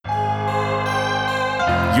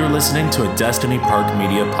You're listening to a Destiny Park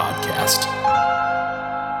Media podcast.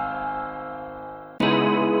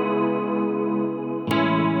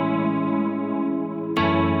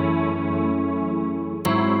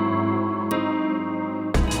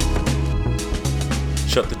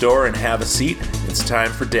 Shut the door and have a seat. It's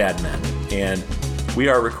time for Dad Men. And we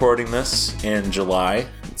are recording this in July.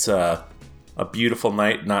 It's a beautiful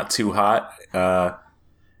night, not too hot.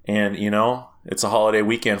 And, you know, it's a holiday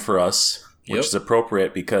weekend for us, which is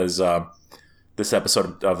appropriate because this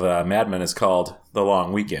episode of Mad Men is called The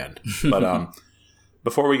Long Weekend. But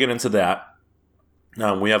before we get into that,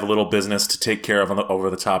 we have a little business to take care of over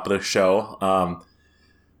the top of the show.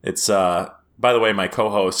 It's, by the way, my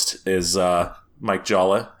co-host is Mike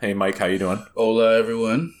Jolla. Hey, Mike, how you doing? Hola,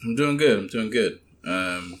 everyone. I'm doing good.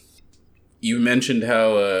 You mentioned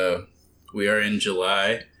how we are in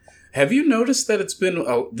July. Have you noticed that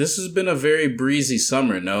this has been a very breezy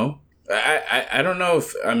summer, no? I don't know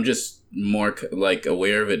if I'm just more like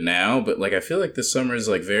aware of it now, but like I feel like this summer is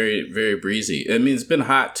like very, very breezy. I mean, it's been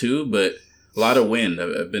hot too, but a lot of wind.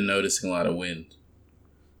 I've been noticing a lot of wind.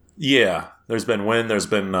 Yeah, there's been wind. There's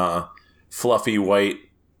been fluffy white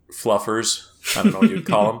fluffers. I don't know what you'd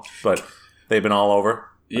call them, but they've been all over.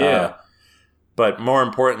 Yeah. But more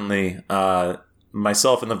importantly,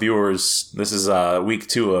 myself and the viewers, this is week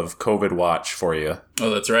 2 of COVID Watch for you. Oh,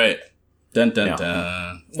 that's right. Dun dun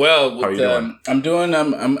dun. Well, how are you doing? I'm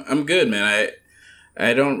good, man.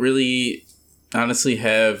 I don't really honestly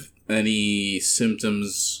have any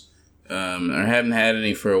symptoms. I haven't had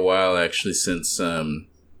any for a while actually since I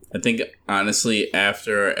think honestly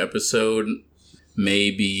after our episode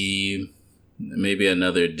maybe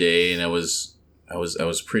another day, and I was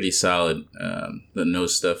pretty solid. The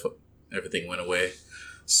nose stuff, everything went away.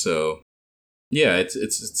 So yeah,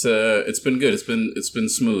 it's been good. It's been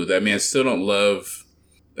smooth. I mean, I still don't love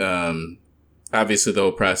obviously the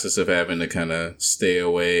whole process of having to kind of stay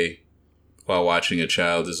away while watching a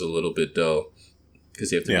child is a little bit dull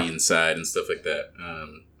because you have to be inside and stuff like that.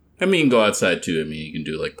 I mean, you can go outside too. I mean, you can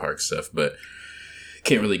do like park stuff, but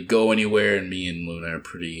can't really go anywhere. And me and Luna are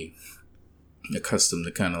pretty accustomed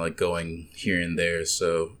to kind of like going here and there.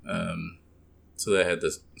 So that I had to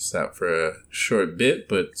stop for a short bit,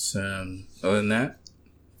 but other than that,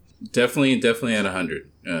 definitely at 100.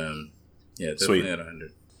 Definitely Sweet. At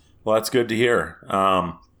 100. Well, that's good to hear.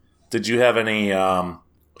 Did you have any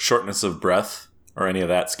shortness of breath or any of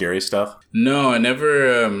that scary stuff? No, I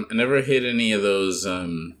never hit any of those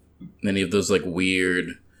like weird,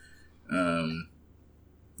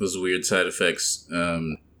 those weird side effects.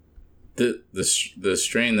 The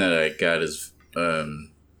strain that I got is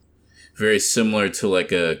very similar to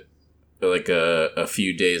like a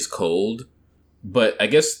few days cold, but I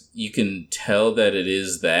guess you can tell that it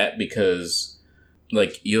is that because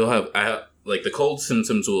like you'll have like the cold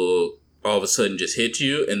symptoms will all of a sudden just hit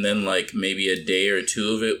you, and then like maybe a day or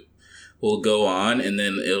two of it will go on, and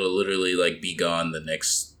then it'll literally like be gone the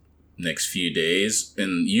next few days.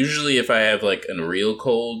 And usually if I have like a real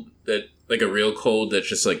cold that's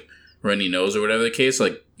just like runny nose or whatever the case,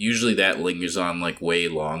 like usually that lingers on like way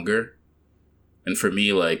longer. And for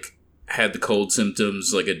me, like I had the cold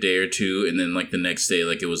symptoms like a day or two, and then like the next day,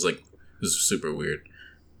 like it was super weird.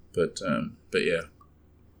 But yeah,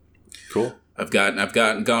 cool. I've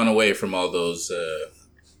gone away from all those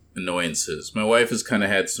annoyances. My wife has kind of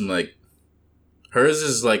had some like, hers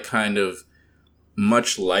is like kind of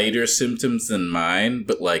much lighter symptoms than mine,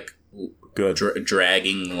 but like good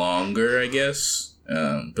dragging longer, I guess.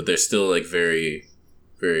 But they're still like very,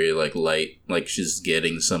 very like light. Like she's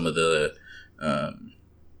getting some of the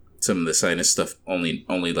sinus stuff only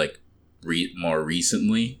like more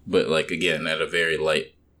recently, but like again at a very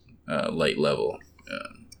light level.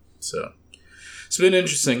 So it's been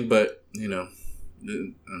interesting, but you know,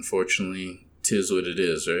 unfortunately, 'tis what it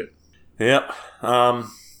is, right? Yep.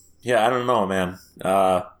 Yeah, I don't know, man.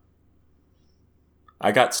 I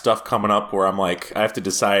got stuff coming up where I'm like, I have to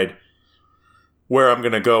decide where I'm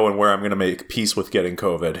going to go and where I'm going to make peace with getting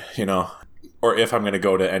COVID, you know, or if I'm going to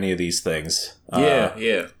go to any of these things.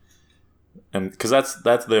 Yeah. And because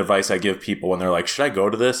that's the advice I give people when they're like, should I go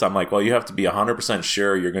to this? I'm like, well, you have to be 100%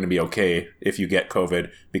 sure you're going to be okay if you get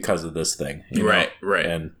COVID because of this thing. Right.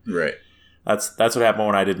 And that's what happened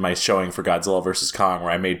when I did my showing for Godzilla vs. Kong,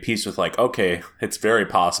 where I made peace with like, okay, it's very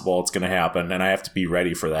possible it's going to happen, and I have to be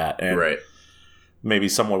ready for that. And maybe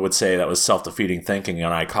someone would say that was self-defeating thinking,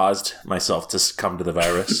 and I caused myself to succumb to the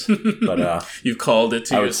virus. But you called it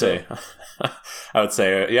to yourself. I would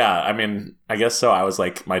say, yeah. I mean, I guess so. I was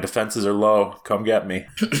like, my defenses are low. Come get me.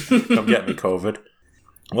 Come get me, COVID.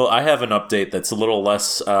 Well, I have an update that's a little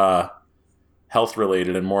less health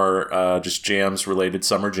related and more just jams related,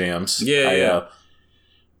 summer jams. Yeah.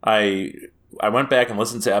 I went back and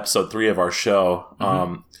listened to episode 3 of our show,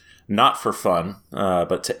 not for fun,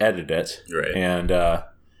 but to edit it. Right. And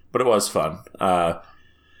but it was fun.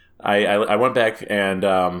 I went back and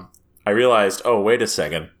I realized, oh, wait a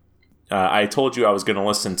second. I told you I was going to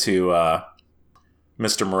listen to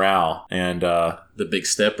Mr. Morale and the Big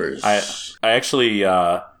Steppers. I actually,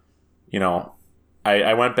 I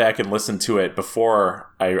went back and listened to it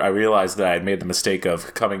before I realized that I had made the mistake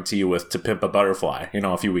of coming to you with To Pimp a Butterfly,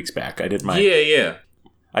 a few weeks back. I did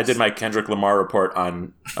my Kendrick Lamar report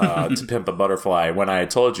on To Pimp a Butterfly when I had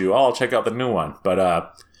told you, I'll check out the new one.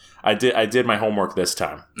 But I did my homework this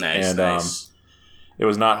time. Nice. It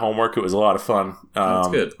was not homework. It was a lot of fun. That's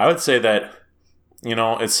good. I would say that,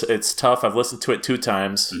 it's tough. I've listened to it 2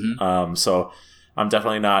 times. So I'm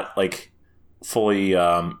definitely not like fully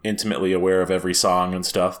intimately aware of every song and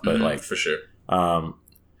stuff. But for sure.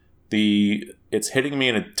 It's hitting me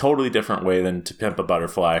in a totally different way than To Pimp a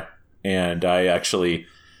Butterfly. And I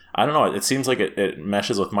don't know. It seems like it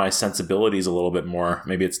meshes with my sensibilities a little bit more.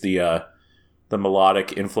 Maybe it's the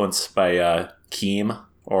melodic influence by Keem.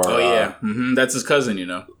 Or, that's his cousin,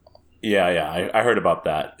 Yeah, I heard about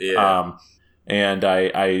that. Yeah. And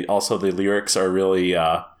I also, the lyrics are really,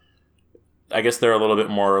 I guess they're a little bit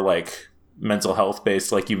more like mental health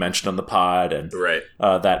based, like you mentioned on the pod, and right.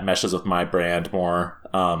 That meshes with my brand more.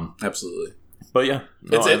 Absolutely. But yeah,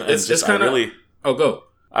 it's kind of really. Oh, go.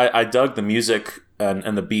 I dug the music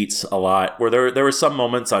and the beats a lot. Where there were some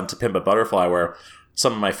moments on To Pimp a Butterfly where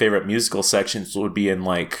some of my favorite musical sections would be in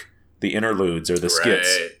like the interludes or the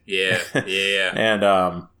skits. Yeah. And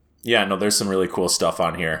there's some really cool stuff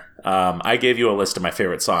on here. I gave you a list of my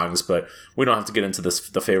favorite songs, but we don't have to get into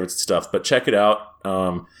the favorites stuff. But check it out.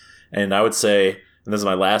 And I would say, and this is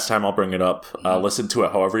my last time I'll bring it up, listen to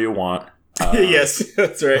it however you want. Yes,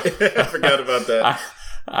 that's right. I forgot about that.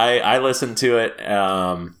 I listened to it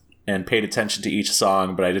and paid attention to each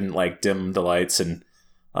song, but I didn't like dim the lights and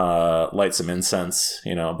light some incense,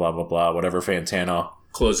 blah, blah, blah, whatever Fantano.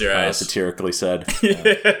 Close your eyes. Satirically said.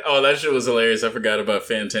 Oh, that shit was hilarious. I forgot about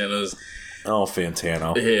Fantano's. Oh,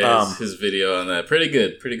 Fantano. Yeah, his video on that. Pretty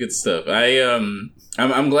good stuff.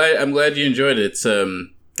 I'm glad you enjoyed it. It's that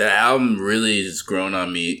album really has grown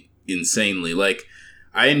on me insanely. Like,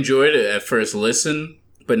 I enjoyed it at first listen,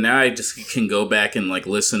 but now I just can go back and like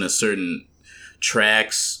listen to certain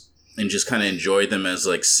tracks and just kind of enjoy them as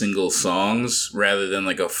like single songs rather than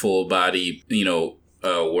like a full body,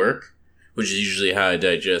 work, which is usually how I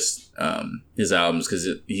digest his albums because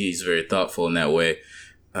he's very thoughtful in that way.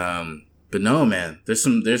 But no, man, there's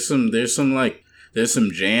some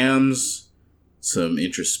jams, some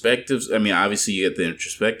introspectives. I mean, obviously you get the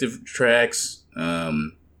introspective tracks,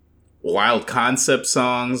 wild concept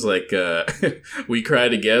songs like "We Cry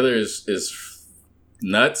Together" is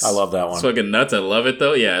nuts. I love that one. It's fucking nuts. I love it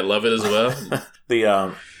though. Yeah, I love it as well.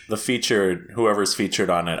 The featured, whoever's featured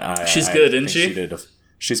on it, she's good, isn't she?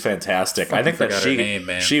 She's fantastic. I think that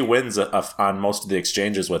she wins on most of the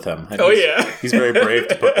exchanges with him. And he's very brave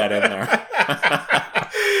to put that in there.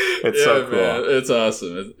 It's so cool. Man, it's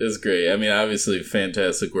awesome. It's great. I mean, obviously,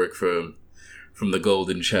 fantastic work from the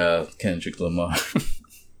golden child, Kendrick Lamar.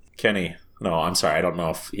 Kenny. No, I'm sorry. I don't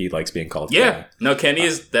know if he likes being called Kenny. Kenny. No, Kenny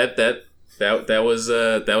is that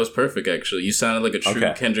was perfect. Actually, you sounded like a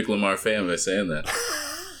true Kendrick Lamar fan by saying that.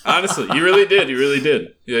 Honestly, you really did.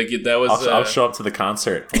 Like that was. I'll show up to the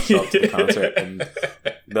concert. And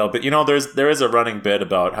there is a running bit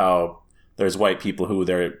about how there's white people who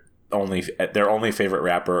their only favorite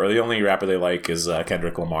rapper or the only rapper they like is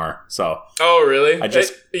Kendrick Lamar. So. Oh really? I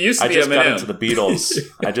just got into the Beatles.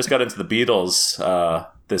 I just got into the Beatles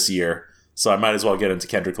this year, so I might as well get into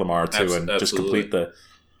Kendrick Lamar too just complete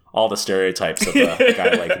all the stereotypes of a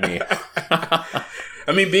guy like me.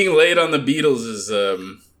 I mean, being late on the Beatles is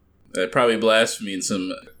probably blasphemy in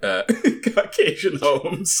some Caucasian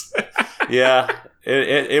homes. Yeah,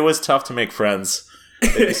 it was tough to make friends.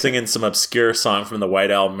 They'd be singing some obscure song from the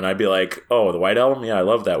White Album, and I'd be like, "Oh, the White Album? Yeah, I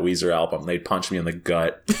love that Weezer album." They'd punch me in the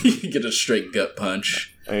gut. You get a straight gut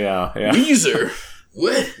punch. Yeah. Weezer?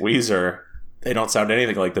 What? Weezer. They don't sound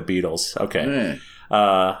anything like the Beatles. Okay. Man.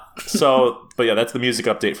 But yeah, that's the music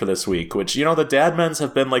update for this week, which, the Dadmens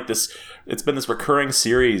have been like this, it's been this recurring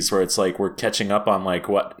series where it's like, we're catching up on like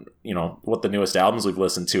what the newest albums we've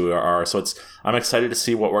listened to are. So I'm excited to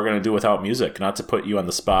see what we're going to do without music, not to put you on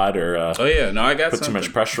the spot or, I got put too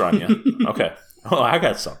much pressure on you. Okay. Oh, I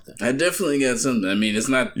got something. I definitely got something. I mean, it's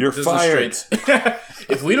not, you're fired.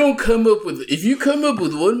 If you come up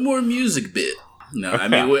with one more music bit. No, I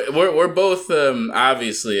mean, we're both,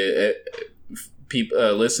 obviously,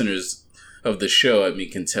 listeners of the show, I mean,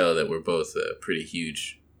 can tell that we're both pretty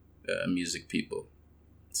huge music people.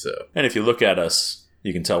 So, and if you look at us,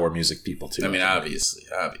 you can tell we're music people too. I mean, obviously.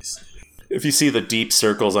 If you see the deep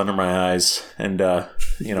circles under my eyes, and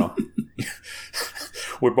you know,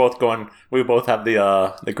 we both have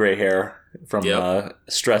the gray hair from the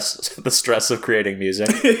stress of creating music.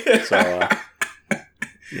 So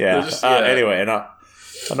anyway,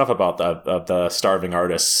 enough about the starving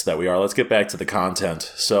artists that we are. Let's get back to the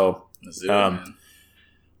content. So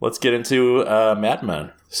let's get into Mad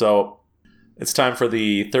Men. So it's time for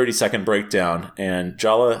the 30-second breakdown. And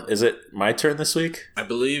Jala, is it my turn this week? I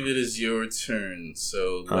believe it is your turn.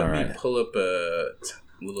 So let me pull up a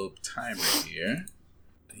little timer here.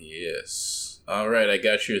 Yes. All right, I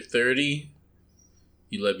got your 30.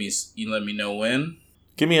 You let me know when.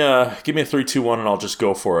 Give me a 3, 2, 1, and I'll just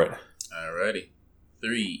go for it. Alrighty.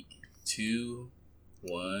 3, 2,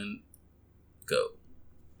 1, go.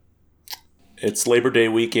 It's Labor Day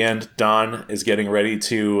weekend. Don is getting ready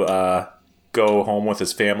to go home with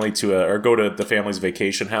his family or go to the family's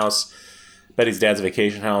vacation house. Betty's dad's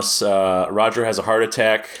vacation house. Roger has a heart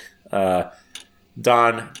attack.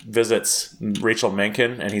 Don visits Rachel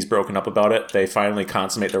Menken, and he's broken up about it. They finally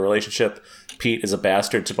consummate their relationship. Pete is a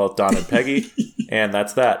bastard to both Don and Peggy, and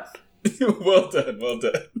that's that. Well done.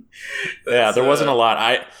 Yeah, there wasn't a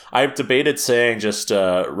lot. I've debated saying just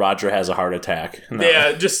Roger has a heart attack. No.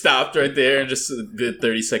 Yeah, just stopped right there and just a good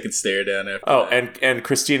 30-second stare down after. Oh, that. and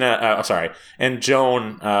Christina, and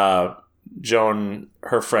Joan,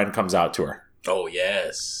 her friend comes out to her. Oh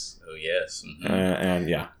yes. Mm-hmm. And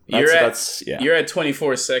yeah, you're at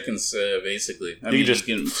 24 seconds basically. I mean, you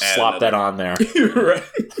can slop that on there. Right.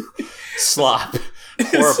 Slop.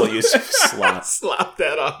 Horrible use of slop. Slop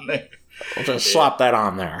that on there. Just slop that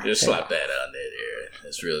on there. Just slap that on there.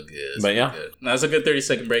 That's real good. Good. That's a good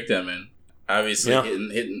 30-second breakdown, man. Obviously,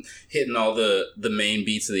 hitting all the main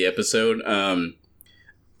beats of the episode.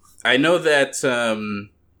 I know that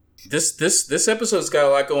this episode's got a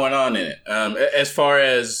lot going on in it. As far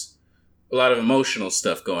as a lot of emotional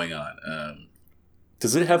stuff going on.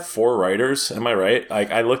 Does it have 4 writers? Am I right?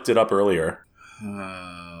 I looked it up earlier.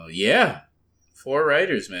 Yeah. 4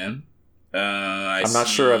 writers, man. I'm not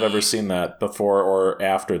sure I've ever seen that before or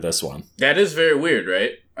after this one. That is very weird,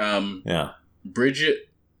 right? Yeah. Bridget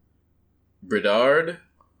Bredard.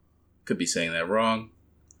 Could be saying that wrong.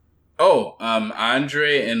 Oh,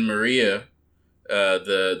 Andre and Maria,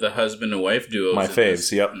 the husband and wife duo. My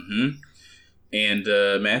faves, yep. Mm-hmm.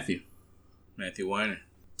 And Matthew Weiner.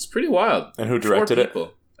 It's pretty wild. And who directed it?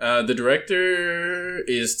 The director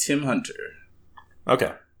is Tim Hunter.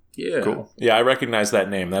 Okay. Yeah. Cool. Yeah, I recognize that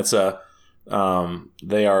name. That's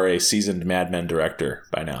they are a seasoned Mad Men director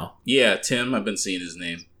by now. Yeah, Tim. I've been seeing his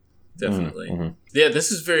name. Definitely. Mm-hmm. Yeah,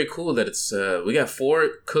 this is very cool that it's we got 4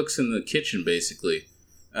 cooks in the kitchen basically.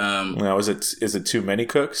 Now, is it too many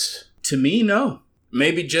cooks? To me, no.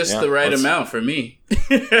 Maybe just the right amount for me.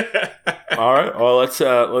 All right. Well, let's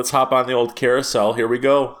hop on the old carousel. Here we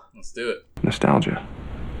go. Let's do it. Nostalgia.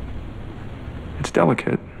 It's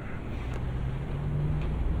delicate,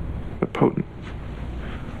 but potent.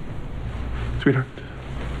 Sweetheart.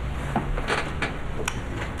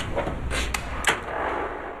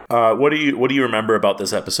 What do you remember about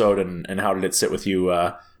this episode, and how did it sit with you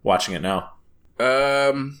watching it now?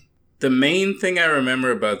 The main thing I remember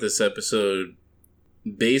about this episode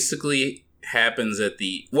basically happens at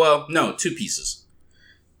 2 pieces.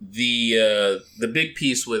 The big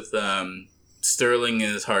piece with Sterling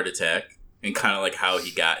and his heart attack, and kind of like how he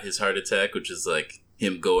got his heart attack, which is like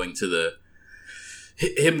him going to the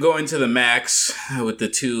max with the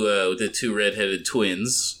two redheaded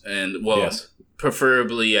twins, and yes.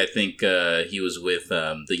 Preferably I think he was with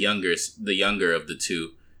the younger of the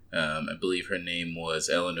two. I believe her name was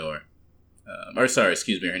Eleanor.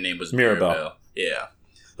 Her name was Mirabelle. Yeah,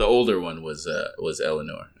 the older one was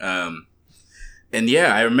Eleanor. And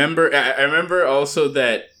yeah, I remember also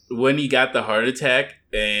that when he got the heart attack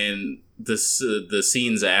and the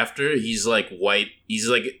scenes after, he's like white. He's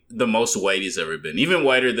like the most white he's ever been, even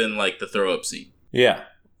whiter than like the throw up scene. Yeah.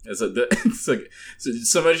 It's like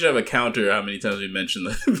somebody should have a counter how many times we mentioned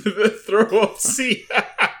the throw up scene.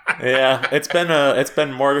 Yeah, it's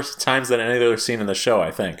been more times than any other scene in the show, I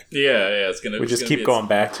think. Yeah, we just keep going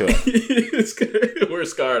back to it. We're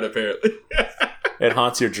scarred, apparently. It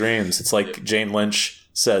haunts your dreams. It's like Jane Lynch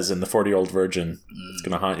says in The 40-Year-Old Virgin. It's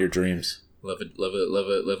gonna haunt your dreams. Love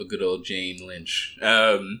a good old Jane Lynch.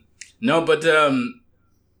 No, but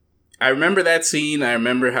I remember that scene. I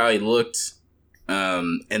remember how he looked.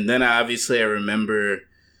 And then obviously I remember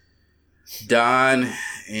Don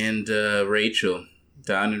and Rachel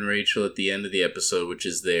at the end of the episode, which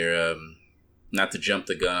is their not to jump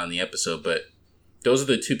the gun on the episode, but those are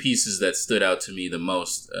the two pieces that stood out to me the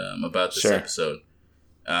most about this episode.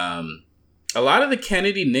 A lot of the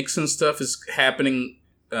Kennedy-Nixon stuff is happening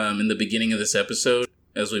in the beginning of this episode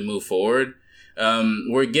as we move forward.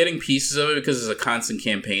 We're getting pieces of it because there's a constant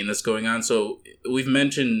campaign that's going on. So we've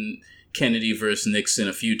mentioned Kennedy versus Nixon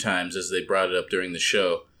a few times as they brought it up during the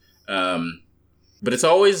show. But it's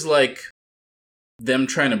always like them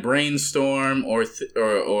trying to brainstorm or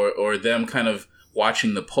them kind of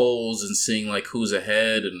watching the polls and seeing like who's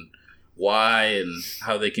ahead and why and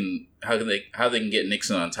how they can get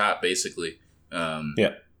Nixon on top, basically. I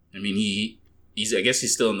mean, he's I guess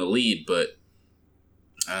he's still in the lead, but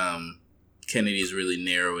Kennedy's really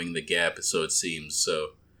narrowing the gap, so it seems. So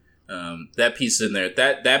that piece in there,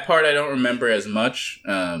 that part I don't remember as much.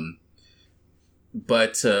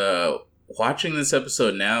 But watching this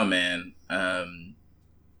episode now, man,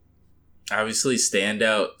 obviously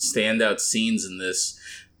standout scenes in this.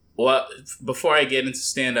 Well, before I get into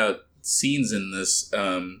standout scenes in this,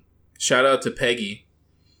 shout out to Peggy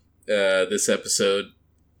this episode.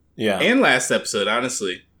 Yeah. And last episode,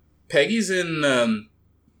 honestly. Peggy's in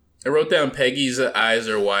I wrote down Peggy's eyes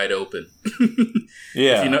are wide open.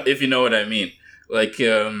 Yeah. If you know what I mean. Like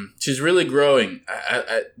she's really growing.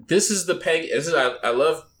 This is the Peggy. I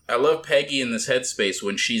love Peggy in this headspace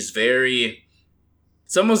when she's very.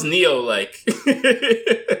 It's almost Neo-like.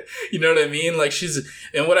 You know what I mean? Like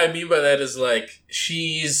and what I mean by that is like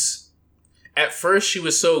she's. At first, she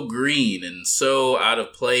was so green and so out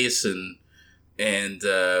of place, and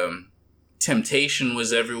temptation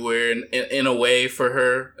was everywhere in a way for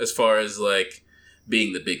her, as far as like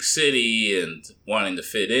being the big city and wanting to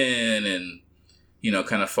fit in and,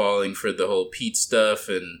 kind of falling for the whole Pete stuff.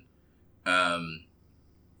 And,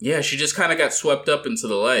 she just kind of got swept up into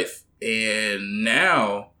the life. And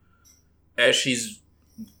now, as she's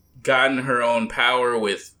gotten her own power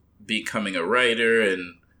with becoming a writer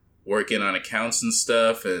and working on accounts and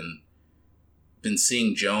stuff, and been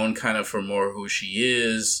seeing Joan kind of for more who she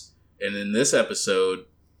is, and in this episode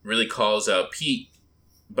really calls out Pete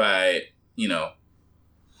by,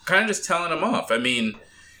 kind of just telling him off. I mean,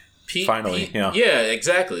 Pete... Finally, yeah. Yeah,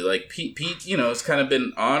 exactly. Like, Pete, it's kind of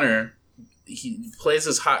been honor. He plays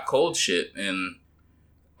this hot-cold shit, and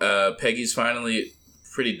Peggy's finally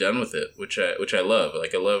pretty done with it, which I love.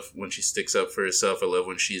 Like, I love when she sticks up for herself. I love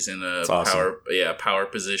when she's in a power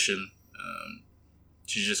position.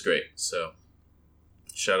 She's just great. So,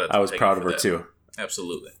 shout out to I was Peggy proud of her, that. too.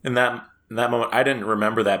 Absolutely. In that moment, I didn't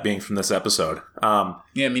remember that being from this episode. Yeah,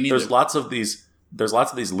 me neither. There's lots of these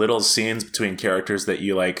little scenes between characters that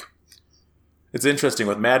you like. It's interesting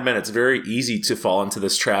with Mad Men. It's very easy to fall into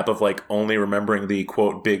this trap of like only remembering the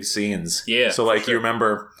quote big scenes. Yeah. So like you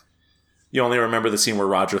only remember the scene where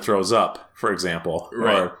Roger throws up, for example,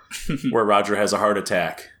 right. Or where Roger has a heart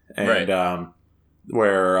attack, and right.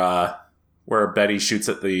 Where Betty shoots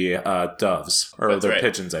at the doves, or That's they're right.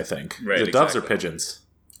 pigeons, I think. Right, Is it doves or pigeons?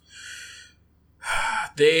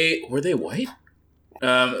 Were they white?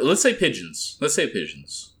 Let's say pigeons.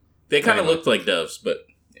 They kind of looked like doves, but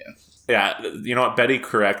yeah. Yeah, you know what? Betty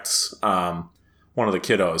corrects one of the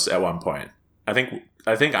kiddos at one point. I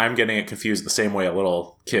think I'm getting it confused the same way a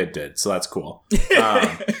little kid did, so that's cool.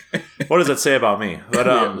 What does it say about me?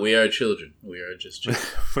 But we are children. We are just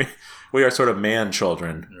children. we are sort of man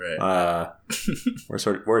children. Right.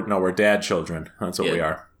 We're dad children. That's what we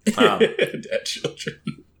are. Dad children.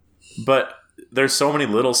 But there's so many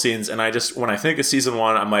little scenes, and when I think of season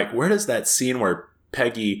 1, I'm like, where does that scene where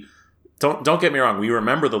Peggy? Don't get me wrong. We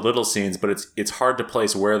remember the little scenes, but it's hard to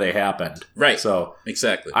place where they happened. Right. So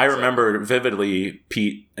exactly. I remember vividly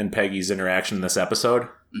Pete and Peggy's interaction in this episode,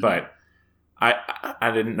 mm-hmm. but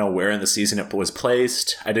I didn't know where in the season it was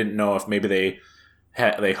placed. I didn't know if maybe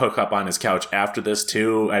they hook up on his couch after this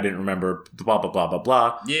too. I didn't remember blah blah blah blah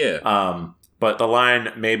blah. Yeah. But the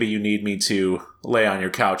line, maybe you need me to lay on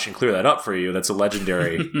your couch and clear that up for you, that's a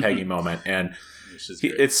legendary Peggy moment. And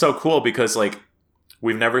it's so cool because like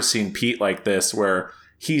we've never seen Pete like this, where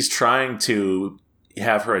he's trying to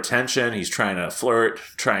have her attention. He's trying to flirt,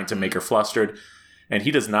 trying to make her flustered. And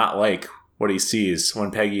he does not like what he sees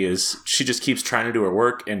when Peggy she just keeps trying to do her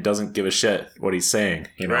work and doesn't give a shit what he's saying.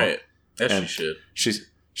 You know? Right. As and she should.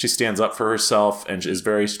 She stands up for herself and is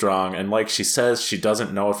very strong. And like she says, she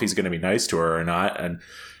doesn't know if he's going to be nice to her or not. And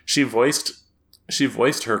she voiced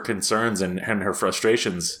her concerns and her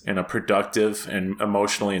frustrations in a productive and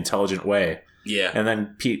emotionally intelligent way. Yeah. And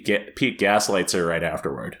then Pete gaslights her right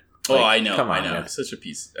afterward. Like, I know. Come on, I know. Man. Such a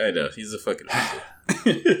piece. I know. He's a fucking I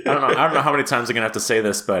don't know how many times I'm going to have to say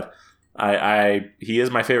this, but he is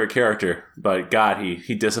my favorite character. But God,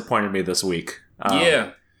 he disappointed me this week.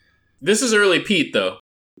 Yeah. This is early Pete, though.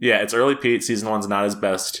 Yeah, it's early Pete. Season 1's not his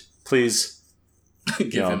best. Please,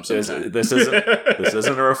 Give him some time. this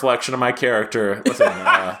isn't a reflection of my character. Listen,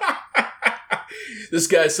 this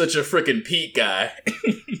guy's such a freaking Pete guy.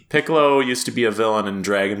 Piccolo used to be a villain in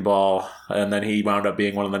Dragon Ball, and then he wound up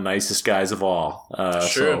being one of the nicest guys of all.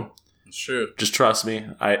 It's true. It's true. Just trust me.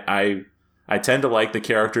 I tend to like the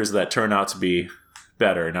characters that turn out to be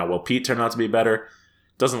better. Now, will Pete turn out to be better?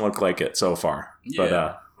 Doesn't look like it so far. Yeah.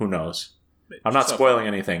 But who knows? I'm not spoiling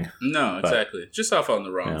anything. No, exactly. Just off on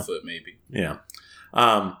the wrong foot, maybe. Yeah.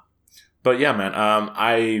 But yeah, man.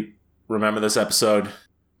 I remember this episode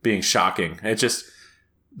being shocking.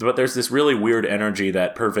 But there's this really weird energy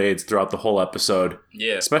that pervades throughout the whole episode.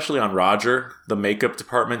 Yeah. Especially on Roger. The makeup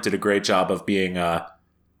department did a great job of being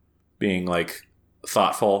like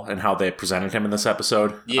thoughtful in how they presented him in this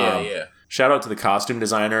episode. Yeah. Shout out to the costume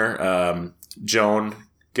designer. Joan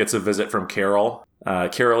gets a visit from Carol.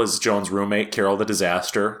 Carol is Joan's roommate, Carol the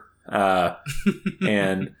Disaster.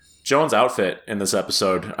 And Joan's outfit in this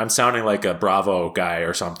episode, I'm sounding like a Bravo guy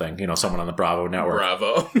or something, someone on the Bravo network.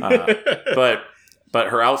 Bravo. But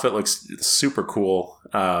her outfit looks super cool.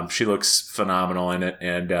 She looks phenomenal in it,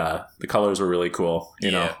 and the colors were really cool.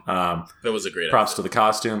 That was a great props outfit. to the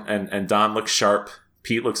costume, and Don looks sharp.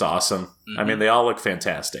 Pete looks awesome. Mm-hmm. I mean, they all look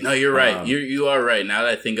fantastic. No, you're right. You are right. Now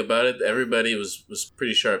that I think about it, everybody was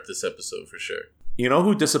pretty sharp this episode for sure. You know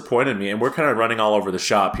who disappointed me? And we're kind of running all over the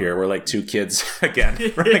shop here. We're like two kids again.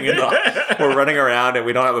 We're running around, and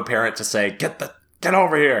we don't have a parent to say, "Get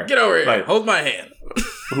over here! Get over here! Like, hold my hand."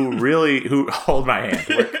 Who hold my hand?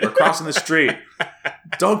 We're crossing the street.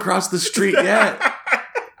 Don't cross the street yet.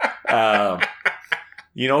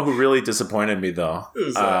 You know who really disappointed me though?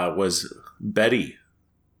 Was Betty.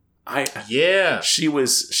 She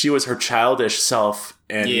was her childish self,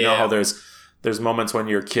 and you know how there's moments when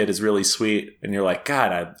your kid is really sweet, and you're like,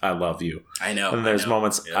 God, I love you. I know. And there's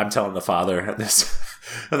moments I'm telling the father, and then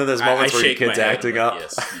there's moments where your kid's acting up.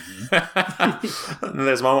 Yes. Mm-hmm. And then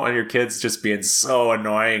there's a moment when your kid's just being so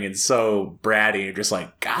annoying and so bratty, and you're just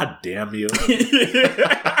like, God damn you.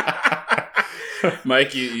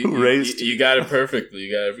 Mike, you got it perfectly.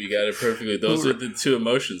 You got it perfectly. Those are the two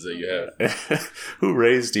emotions that you have. Who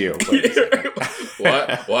raised you?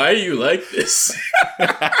 Why are you like this?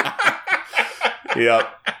 Yep.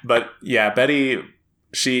 But yeah, Betty,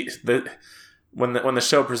 when the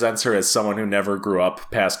show presents her as someone who never grew up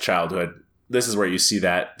past childhood, this is where you see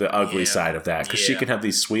the ugly side of that, because she can have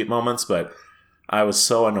these sweet moments, but I was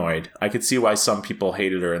so annoyed. I could see why some people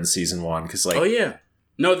hated her in season 1, because oh yeah.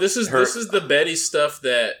 No, this is the Betty stuff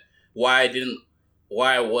that why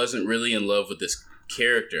I wasn't really in love with this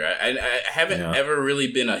character. I haven't ever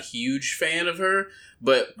really been a huge fan of her,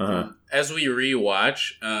 but as we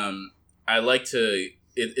rewatch, I like to.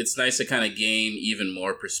 It's nice to kind of gain even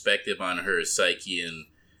more perspective on her psyche and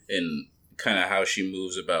kind of how she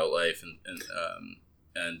moves about life and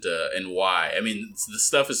why. I mean, the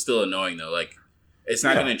stuff is still annoying though. Like, it's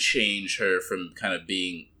not going to change her from kind of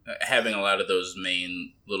having a lot of those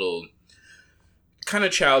main little kind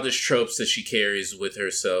of childish tropes that she carries with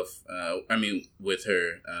herself. With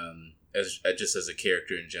her as a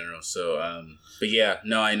character in general. So, but yeah,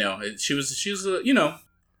 no, I know she was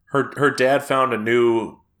her dad found a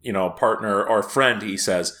new partner or friend. He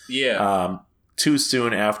says, too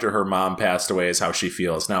soon after her mom passed away is how she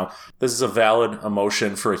feels. Now, this is a valid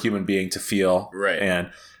emotion for a human being to feel, right?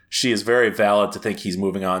 And she is very valid to think he's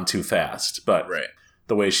moving on too fast, but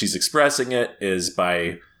the way she's expressing it is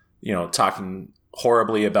by, talking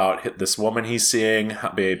horribly about this woman he's seeing,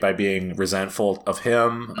 by being resentful of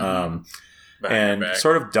him, and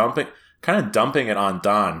sort of dumping it on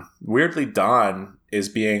Don. Weirdly, Don is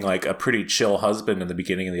being like a pretty chill husband in the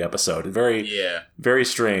beginning of the episode. Very, very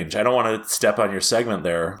strange. I don't want to step on your segment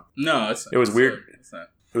there. No, it was weird.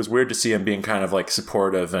 It was weird to see him being kind of like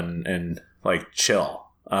supportive and like chill.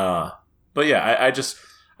 But yeah,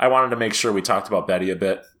 I wanted to make sure we talked about Betty a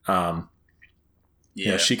bit.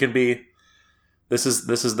 She can be. This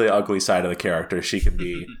is the ugly side of the character. She can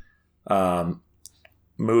be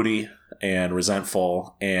moody and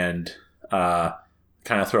resentful and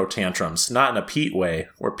kind of throw tantrums, not in a Pete way,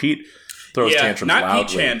 where Pete throws tantrums not loudly.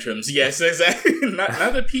 Pete tantrums. Yes, exactly.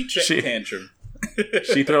 not the Pete tantrum.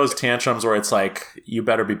 She throws tantrums where it's like, you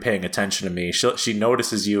better be paying attention to me. She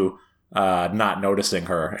notices you not noticing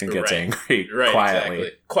her and gets angry quietly.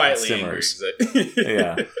 Exactly. Quietly angry. Exactly.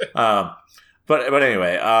 But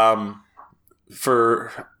anyway,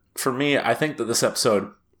 for me, I think that this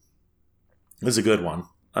episode is a good one.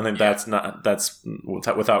 I think that's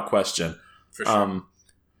without question. For sure.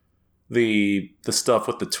 The stuff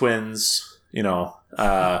with the twins,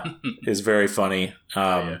 is very funny.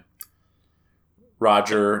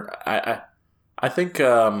 Roger. I think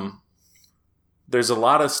there's a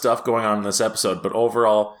lot of stuff going on in this episode, but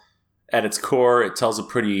overall, at its core, it tells a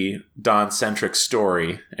pretty Don-centric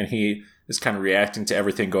story, and he is kind of reacting to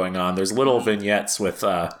everything going on. There's little vignettes with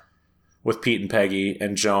Pete and Peggy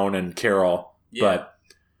and Joan and Carol, but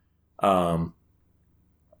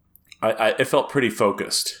it felt pretty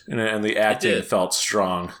focused, and the acting felt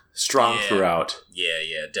strong throughout.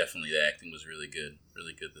 Yeah, definitely. The acting was really good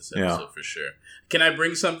this episode for sure. Can I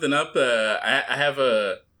bring something up? I have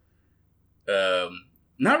a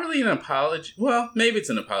not really an apology. Well, maybe it's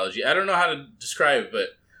an apology. I don't know how to describe it, but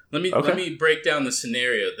let me break down the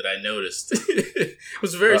scenario that I noticed. It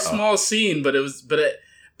was a very small scene, but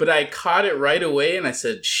I caught it right away, and I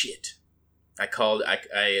said, "Shit!" I called it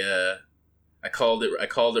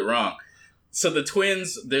wrong. So the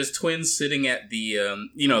twins, there's twins sitting at the,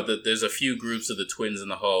 there's a few groups of the twins in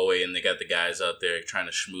the hallway, and they got the guys out there trying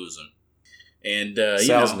to schmooze them. And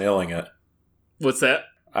Sal's nailing it. What's that?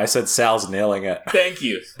 I said Sal's nailing it. Thank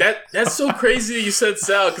you. That's so crazy that you said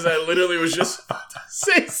Sal, because I literally was just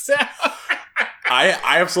saying Sal.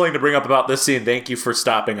 I have something to bring up about this scene. Thank you for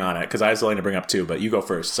stopping on it, because I have something to bring up too. But you go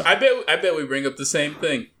first. Sorry. I bet we bring up the same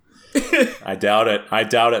thing. I doubt it,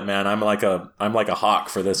 man. I'm like a hawk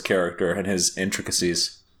for this character and his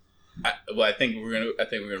intricacies. I think we're gonna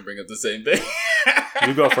bring up the same thing.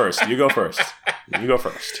 You go first.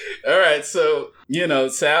 All right, so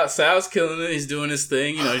Sal's killing it. He's doing his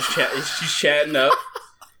thing. She's chatting up,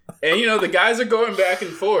 and the guys are going back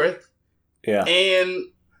and forth. Yeah. And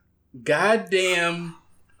goddamn,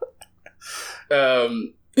 oh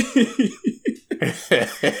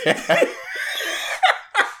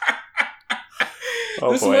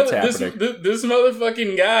boy, it's happening. This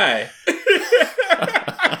motherfucking guy.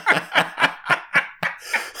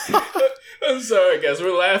 I'm sorry, guys.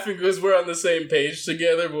 We're laughing because we're on the same page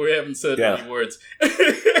together, but we haven't said any words.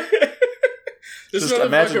 Just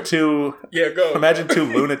imagine two. Yeah, go. Imagine two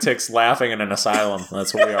lunatics laughing in an asylum.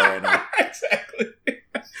 That's what we are right now. Exactly.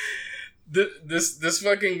 This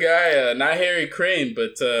fucking guy, not Harry Crane,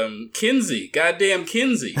 but Kinsey. Goddamn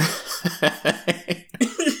Kinsey.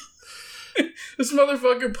 This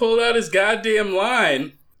motherfucker pulled out his goddamn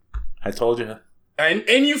line. I told you.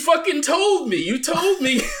 And you fucking told me. You told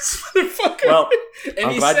me, this motherfucker. Well, and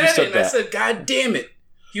I'm he glad said you said it, that. and I said, God damn it.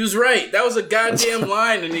 He was right. That was a goddamn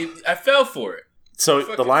line, and I fell for it. So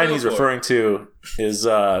the line he's referring to is,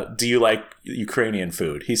 do you like Ukrainian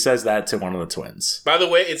food? He says that to one of the twins. By the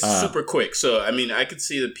way, it's super quick. So, I mean, I could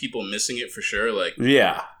see the people missing it for sure. Like,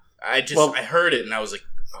 yeah. I heard it, and I was like,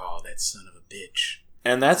 oh, that son of a bitch.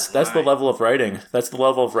 And that's the level of writing. That's the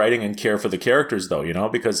level of writing and care for the characters, though,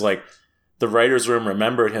 because, like, the writer's room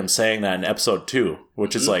remembered him saying that in episode 2,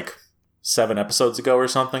 which is, like, 7 episodes ago or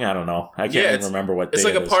something. I don't know. I can't even remember what day it's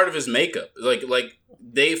like it a is. part of his makeup. Like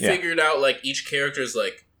they figured out, like, each character's,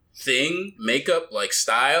 like, thing, makeup, like,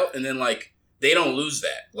 style, and then, like, they don't lose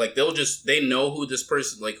that. Like, they know who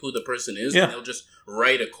the person is, and they'll just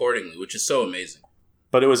write accordingly, which is so amazing.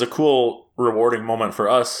 But it was a cool, rewarding moment for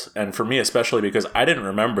us, and for me especially, because I didn't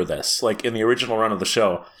remember this. Like, in the original run of the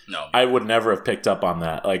show, I would never have picked up on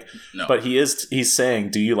that. Like, but he's saying,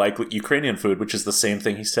 do you like Ukrainian food? Which is the same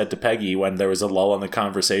thing he said to Peggy when there was a lull in the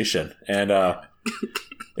conversation. And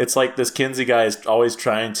it's like this Kinsey guy is always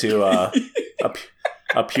trying to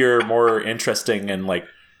appear more interesting, and, like,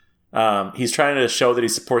 he's trying to show that he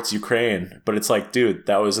supports Ukraine. But it's like, dude,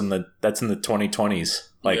 that's in the 2020s.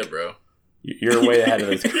 Like, yeah, bro. You're way ahead of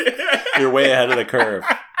the curve.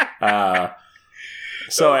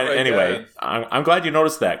 Anyway, I'm glad you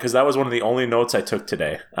noticed that, because that was one of the only notes I took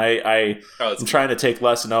today. I'm trying to take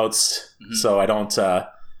less notes so I don't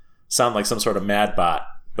sound like some sort of mad bot.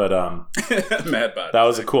 But mad bot. That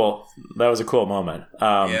was a cool moment.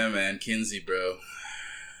 Yeah, man, Kinsey, bro.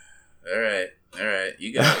 All right,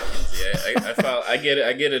 you got it, Kinsey. I get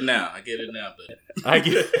it now. But I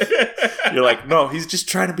get it. You're like, no, he's just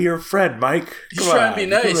trying to be your friend, Mike. He's trying to be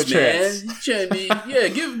nice, man. He's trying to be,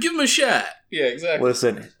 give him a shot. Yeah, exactly.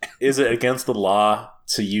 Listen, is it against the law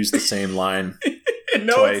to use the same line?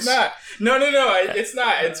 No, twice? It's not. No, it's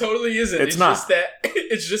not. It totally isn't. It's not.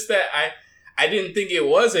 It's just that I didn't think it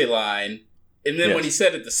was a line, and then when he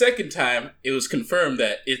said it the second time, it was confirmed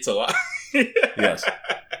that it's a line. Yes.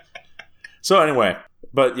 So anyway,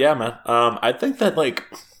 but yeah, man, I think that, like,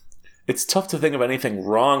 it's tough to think of anything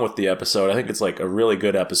wrong with the episode. I think it's, like, a really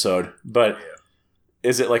good episode, but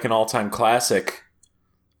is it, like, an all-time classic?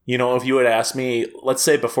 If you had asked me, let's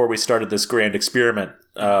say before we started this grand experiment,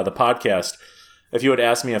 the podcast, if you had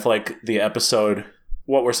asked me if, like, the episode,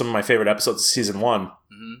 what were some of my favorite episodes of season 1,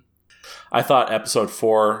 I thought episode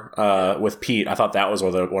 4 with Pete, I thought that was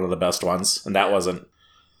one of the best ones, and that wasn't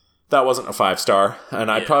a 5-star. And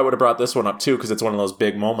I probably would have brought this one up too because it's one of those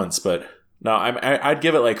big moments. But no, I'd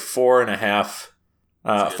give it like 4.5.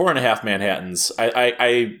 4.5 Manhattans.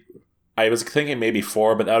 I was thinking maybe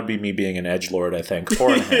 4, but that would be me being an edgelord. I think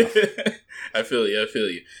 4.5. I feel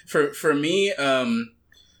you. For me,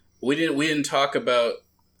 we didn't talk about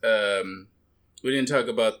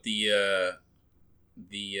the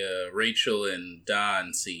Rachel and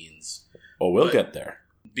Don scenes. Oh, we'll get there.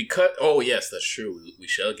 Yes, that's true. We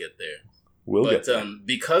shall get there. We'll get there.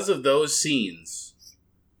 Because of those scenes,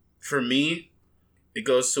 for me, it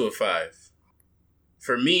goes to a 5.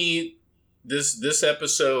 For me, this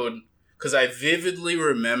episode, because I vividly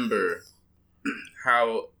remember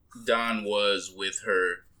how Don was with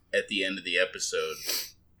her at the end of the episode.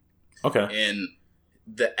 Okay. And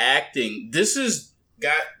the acting,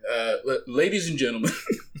 ladies and gentlemen,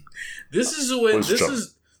 this is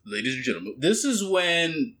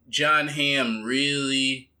when Jon Hamm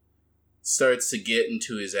really starts to get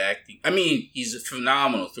into his acting. I mean, he's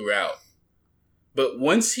phenomenal throughout. But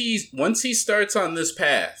once he starts on this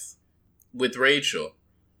path with Rachel,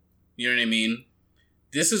 you know what I mean?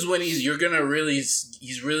 This is when he's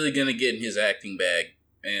really gonna get in his acting bag.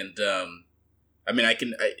 And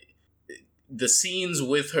the scenes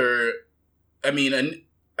with her, I mean, and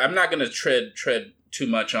I'm not gonna tread too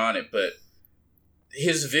much on it, but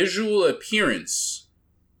his visual appearance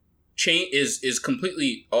is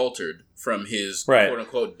completely altered from his quote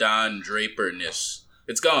unquote Don Draper-ness.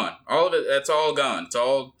 It's gone. All of it. That's all gone. It's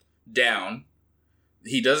all down.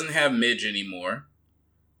 He doesn't have Midge anymore,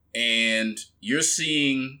 and you're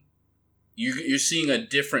seeing a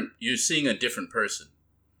different person,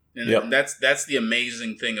 and that's the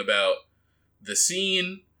amazing thing about the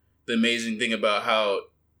scene. The amazing thing about how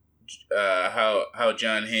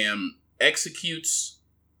Jon Hamm executes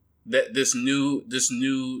this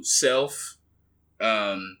new self.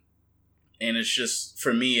 And it's just,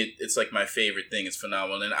 for me, it's like my favorite thing. It's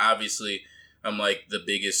phenomenal. And obviously, I'm like the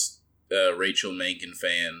biggest Rachel Menken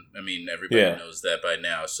fan. I mean, everybody knows that by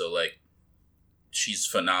now. So, like, she's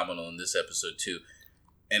phenomenal in this episode, too.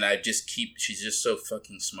 And she's just so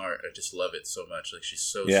fucking smart. I just love it so much. Like, she's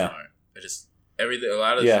so smart. A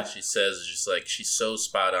lot of the things she says is just like, she's so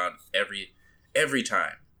spot on every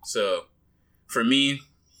time. So, for me,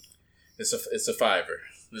 it's a 5.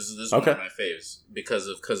 This is one of my faves because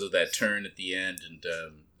of that turn at the end and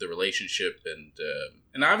the relationship and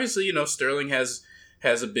obviously, you know, Sterling has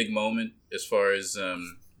a big moment as far as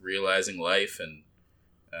realizing life, and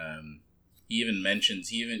he even mentions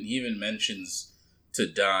to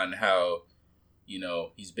Don how, you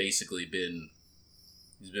know, he's been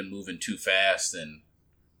moving too fast, and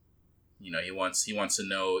you know he wants to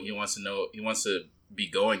be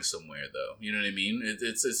going somewhere, though. You know what I mean?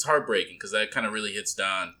 It's heartbreaking because that kind of really hits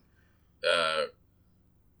Don,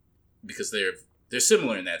 because they're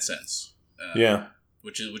similar in that sense.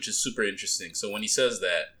 Which is super interesting. So when he says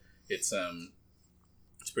that, it's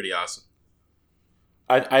pretty awesome.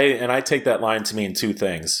 I take that line to mean 2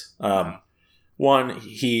 things. One,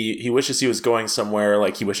 he wishes he was going somewhere,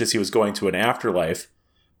 like he wishes he was going to an afterlife,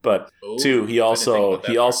 but 2, he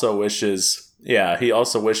also wishes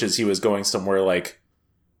he was going somewhere like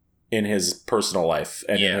in his personal life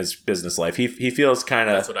and in his business life. He feels kind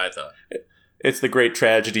of... That's what I thought. It's the great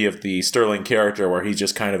tragedy of the Sterling character where he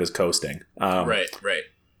just kind of is coasting. Right.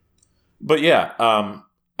 But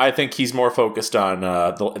I think he's more focused on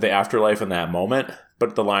the afterlife in that moment,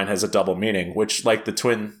 but the line has a double meaning, which, like the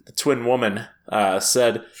twin woman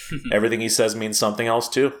said, everything he says means something else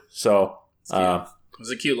too. So it was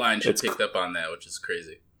a cute line. She picked up on that, which is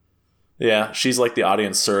crazy. Yeah, she's like the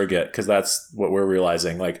audience surrogate, because that's what we're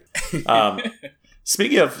realizing. Like,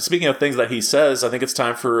 speaking of things that he says, I think it's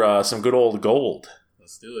time for some good old gold.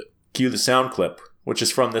 Let's do it. Cue the sound clip, which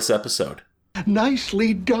is from this episode.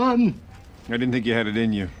 Nicely done. I didn't think you had it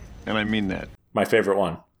in you, and I mean that. My favorite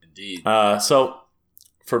one. Indeed. So,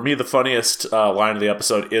 for me, the funniest line of the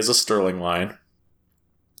episode is a Sterling line.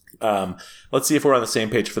 Let's see if we're on the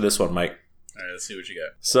same page for this one, Mike. All right, let's see what you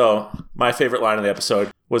got. So, my favorite line of the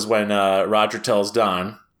episode was when Roger tells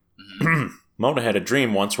Don, Mona had a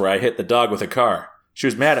dream once where I hit the dog with a car. She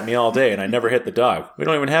was mad at me all day, and I never hit the dog. We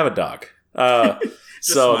don't even have a dog.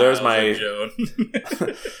 So there's my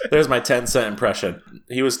there's my 10-cent impression.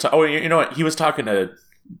 He was you know what? He was talking to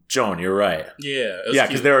Joan. You're right. Yeah,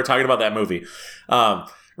 because they were talking about that movie.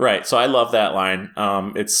 Right. So I love that line.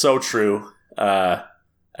 It's so true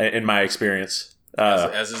in my experience.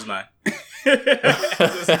 As is mine.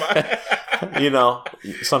 You know,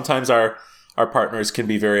 sometimes our our partners can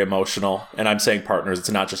be very emotional, and I'm saying partners. It's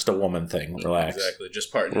not just a woman thing. Relax. Exactly,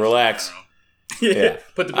 just partners. Relax. Yeah.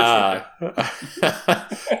 Put the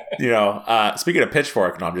pitchfork. Speaking of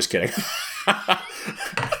pitchfork, no, I'm just kidding.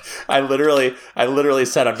 I literally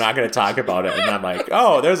said I'm not going to talk about it, and I'm like,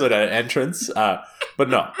 oh, there's an entrance. But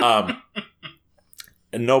no,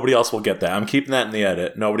 and nobody else will get that. I'm keeping that in the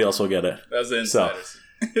edit. Nobody else will get it. That was the insiders.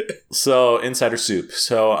 So insider soup.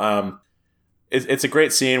 So it's a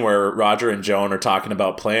great scene where Roger and Joan are talking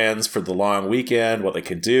about plans for the long weekend, what they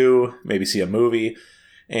can do, maybe see a movie,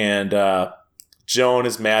 and Joan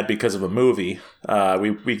is mad because of a movie.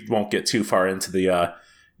 We won't get too far into the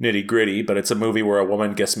nitty gritty, but it's a movie where a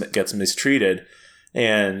woman gets mistreated,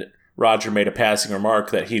 and Roger made a passing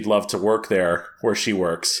remark that he'd love to work there where she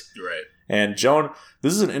works. Right. And Joan,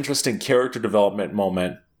 this is an interesting character development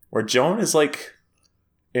moment where Joan is like,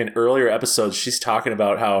 in earlier episodes, she's talking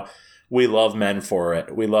about how we love men for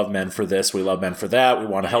it. We love men for this. We love men for that. We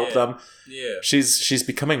want to help them. Yeah. She's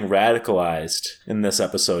becoming radicalized in this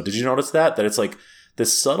episode. Did you notice that? That it's like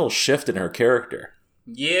this subtle shift in her character.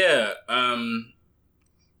 Yeah.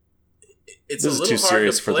 It's this a little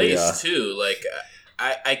hard to place too. Like,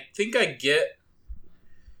 I think I get.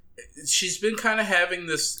 She's been kind of having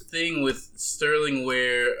this thing with Sterling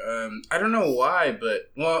where I don't know why,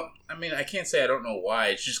 but I can't say I don't know why.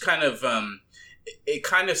 It's just kind of it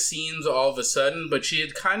kind of seems all of a sudden, but she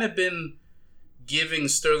had kind of been giving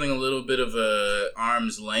Sterling a little bit of a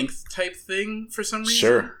arm's length type thing for some reason.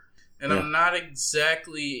 Sure. And I'm not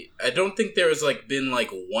exactly. I don't think there has been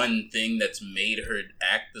one thing that's made her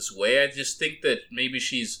act this way. I just think that maybe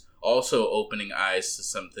she's also opening eyes to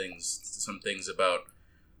some things about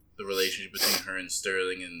the relationship between her and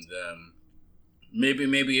Sterling, and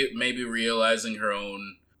maybe realizing her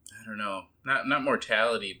own. I don't know, not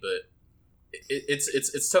mortality, but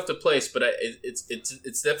it's tough to place. But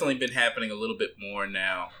it's definitely been happening a little bit more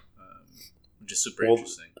now, which is super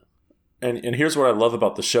interesting. And here's what I love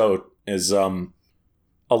about the show is a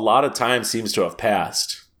lot of time seems to have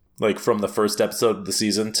passed, like from the first episode of the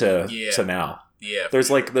season to now. Yeah, there's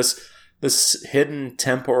this hidden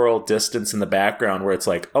temporal distance in the background where it's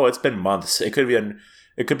like, oh, it's been months. It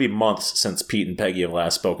could be months since Pete and Peggy have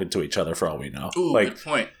last spoken to each other, for all we know. Ooh,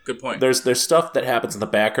 good point. There's stuff that happens in the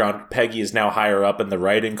background. Peggy is now higher up in the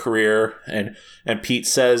writing career, and Pete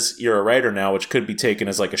says you're a writer now, which could be taken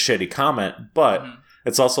as like a shitty comment, but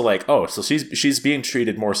it's also like, oh, so she's being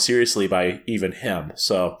treated more seriously by even him.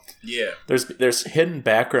 So yeah, there's hidden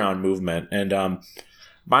background movement, and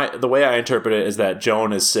the way I interpret it is that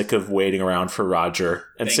Joan is sick of waiting around for Roger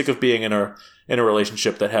and sick of being in a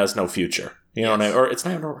relationship that has no future. You know what I mean? Or it's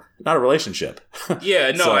not a relationship.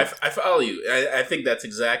 Yeah, no, so, I follow you. I think that's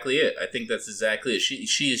exactly it.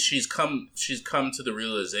 She's come to the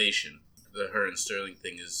realization that her and Sterling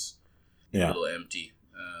thing is a little empty.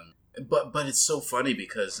 But it's so funny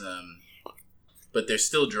because but they're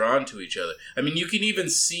still drawn to each other. I mean, you can even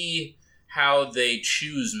see how they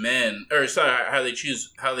choose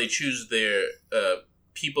how they choose their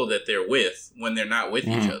people that they're with when they're not with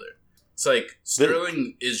each other. It's like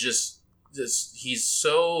Sterling is just he's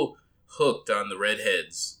so hooked on the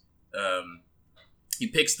redheads. He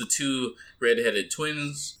picks the two redheaded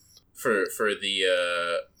twins for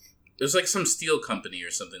the there's like some steel company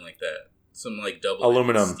or something like that. Some like double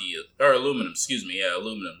aluminum steel or aluminum, excuse me,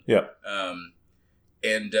 aluminum. Yeah.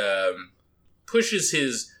 And pushes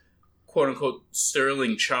his quote unquote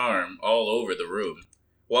Sterling charm all over the room.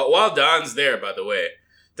 While Don's there, by the way.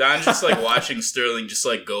 Don's just like watching Sterling just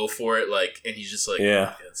like go for it, like, and he's just like,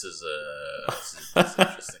 this is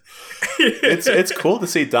interesting. It's cool to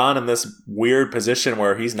see Don in this weird position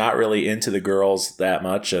where he's not really into the girls that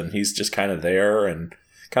much, and he's just kind of there and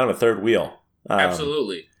kind of a third wheel.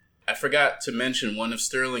 Absolutely. I forgot to mention one of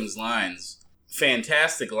Sterling's lines.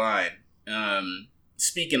 Fantastic line.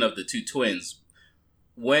 Speaking of the two twins,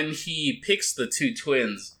 when he picks the two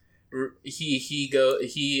twins, he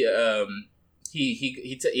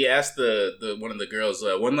asked the one of the girls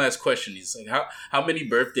one last question. He's like, how many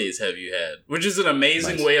birthdays have you had? Which is an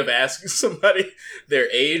amazing way of asking somebody their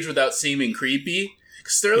age without seeming creepy.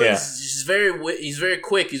 Sterling he's very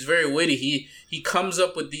quick. He's very witty. He comes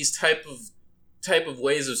up with these type of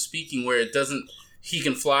ways of speaking where he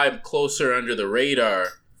can fly closer under the radar.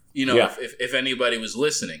 You know, if anybody was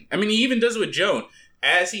listening. I mean, he even does it with Joan.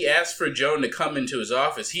 As he asks for Joan to come into his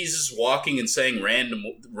office, he's just walking and saying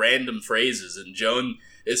random phrases, and Joan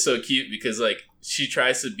is so cute because like she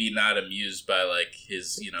tries to be not amused by like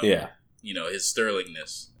his his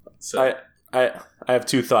Sterlingness. So I have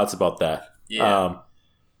two thoughts about that. Yeah.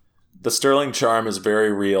 The Sterling charm is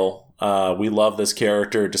very real. We love this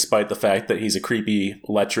character, despite the fact that he's a creepy,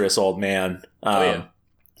 lecherous old man.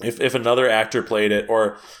 If another actor played it,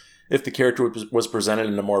 or if the character was presented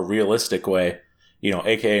in a more realistic way,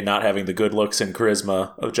 aka not having the good looks and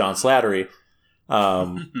charisma of John Slattery,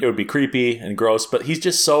 it would be creepy and gross. But he's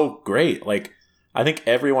just so great. Like, I think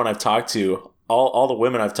everyone I've talked to, all the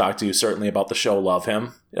women I've talked to, certainly about the show, love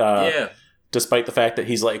him. Despite the fact that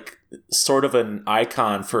he's like sort of an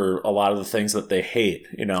icon for a lot of the things that they hate,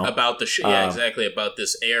 about the show. Exactly, about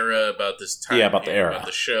this era, about this time. About the era, about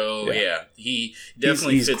the show. He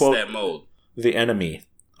definitely fits quote, that mold. The enemy,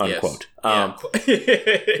 unquote.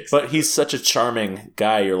 Yes. But he's such a charming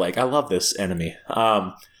guy. You're like, I love this enemy.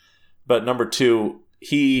 But number two,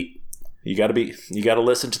 you gotta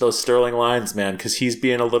listen to those Sterling lines, man, because he's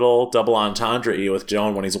being a little double entendre-y with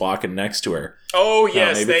Joan when he's walking next to her. Oh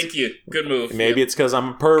yes, thank you. Good move. Maybe it's because I'm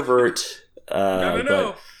a pervert.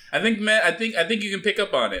 No. I think you can pick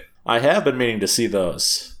up on it. I have been meaning to see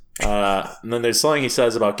those. And then there's something he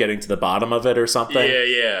says about getting to the bottom of it or something.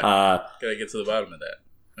 Yeah. Gotta get to the bottom of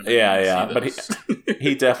that. Yeah. But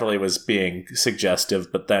he definitely was being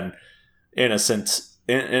suggestive, but then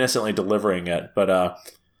innocently delivering it. But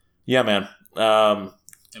yeah, man.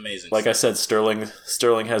 Amazing. Like I said, Sterling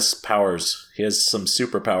has powers. He has some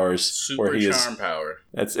superpowers. Charm power.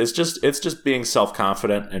 It's just being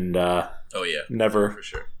self-confident and never for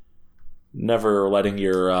sure. Never letting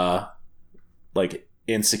your like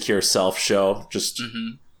insecure self show. Just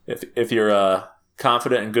if you're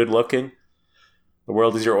confident and good looking, the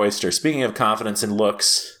world is your oyster. Speaking of confidence and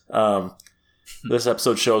looks, this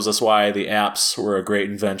episode shows us why the apps were a great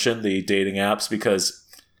invention, the dating apps, because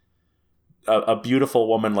a beautiful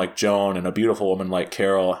woman like Joan and a beautiful woman like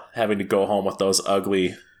Carol having to go home with those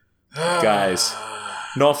ugly guys.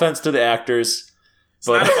 No offense to the actors. It's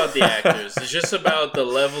not about the actors. It's just about the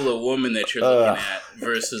level of woman that you're looking at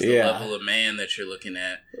versus the level of man that you're looking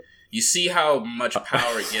at. You see how much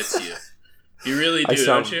power it gets you. You really do,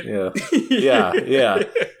 don't you? Yeah.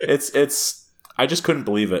 It's. I just couldn't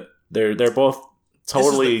believe it. They're both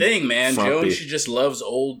totally. This is the thing, man. frumpy. Joan, she just loves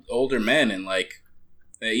older men, and like,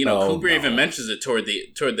 Cooper even mentions it toward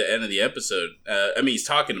the end of the episode. He's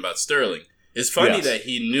talking about Sterling. It's funny that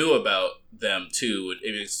he knew about them too.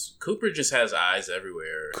 Cooper just has eyes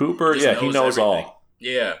everywhere. Cooper, he knows everything. all.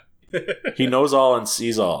 Yeah. He knows all and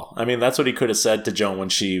sees all. I mean, that's what he could have said to Joan when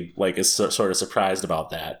she is sort of surprised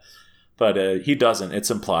about that. But he doesn't.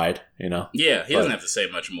 It's implied, Yeah, he doesn't have to say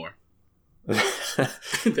much more.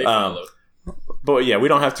 They follow. But yeah, we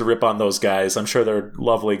don't have to rip on those guys. I'm sure they're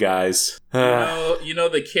lovely guys.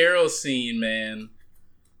 The Carol scene, man.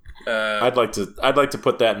 I'd like to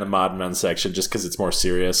put that in the Mod Men section just because it's more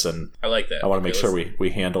serious, and I like that. I want to make sure we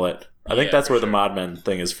handle it. I think that's where the Mod Men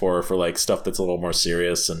thing is for like stuff that's a little more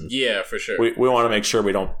serious, and yeah, for sure. We want to make sure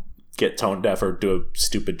we don't get tone deaf or do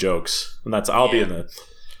stupid jokes, and I'll be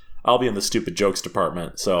in the stupid jokes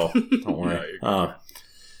department, so don't worry.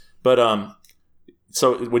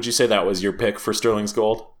 So would you say that was your pick for Sterling's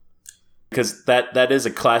Gold? Because that is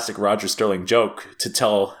a classic Roger Sterling joke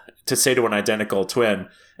to say to an identical twin,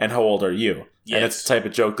 and how old are you? Yes. And it's the type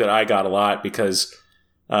of joke that I got a lot because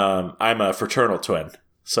I'm a fraternal twin.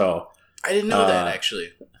 So I didn't know that, actually.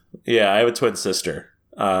 Yeah, I have a twin sister.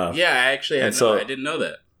 I actually I didn't know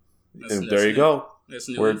that. There you go. That's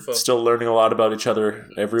new We're info. still learning a lot about each other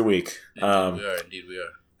every week. Indeed we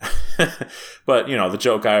are. But, the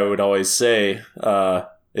joke I would always say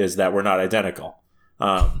is that we're not identical.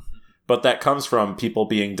 But that comes from people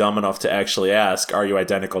being dumb enough to actually ask, are you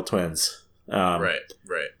identical twins? Right.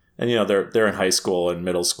 And, they're in high school and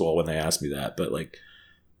middle school when they ask me that. But, like,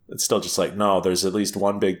 it's still just like, no, there's at least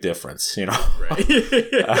one big difference, Right.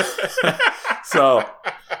 So,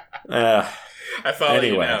 I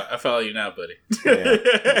follow you now, buddy.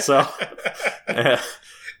 Yeah. So,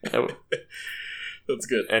 that's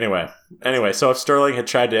good. Anyway, so if Sterling had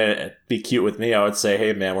tried to be cute with me, I would say,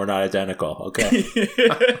 hey, man, we're not identical, okay?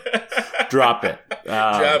 Drop it.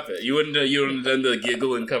 Drop it. You wouldn't have done the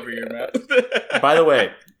giggle and cover your mouth. By the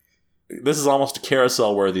way, this is almost a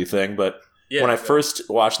carousel-worthy thing, but when I first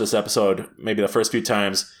watched this episode, maybe the first few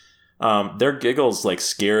times, their giggles,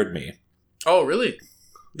 scared me. Oh, really?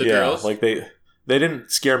 The girls? They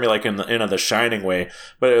didn't scare me in the Shining way,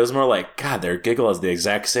 but it was more like, God, their giggle is the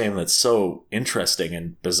exact same. That's so interesting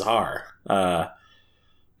and bizarre. But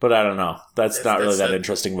I don't know. That's not really that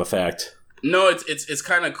interesting of a fact. No, it's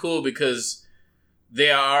kind of cool because they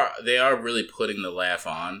are really putting the laugh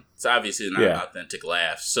on. It's obviously not an authentic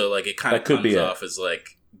laugh, so it kind of comes off as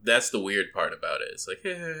that's the weird part about it. It's like,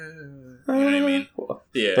 you know what I mean?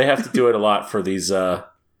 Yeah, they have to do it a lot for these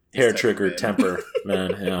hair triggered temper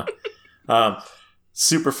men. Yeah.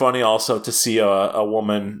 super funny also to see a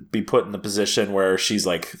woman be put in the position where she's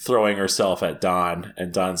like throwing herself at Don,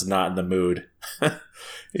 and Don's not in the mood.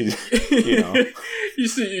 You know, you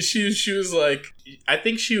see, she was like, I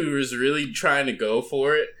think she was really trying to go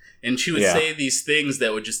for it, and she would say these things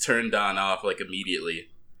that would just turn Don off like immediately,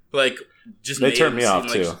 like just they turned me off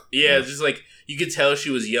like, too. Yeah, just like you could tell she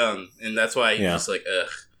was young, and that's why he was like, ugh.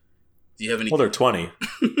 Do you have any? Well, they're 20.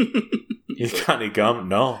 You got any gum?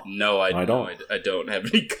 No. No, I don't. I don't have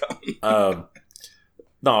any gum.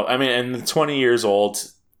 No, I mean, and 20 years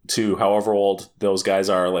old to however old those guys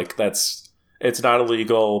are, like it's not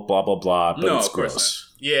illegal, blah blah blah. But no, it's of course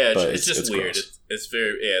gross. Not. Yeah, but it's just weird. Gross. It's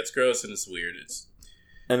very it's gross and it's weird.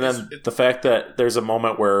 And then the fact that there's a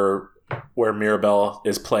moment where Mirabel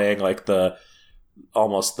is playing like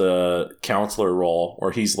almost the counselor role,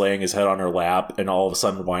 where he's laying his head on her lap and all of a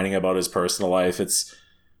sudden whining about his personal life. It's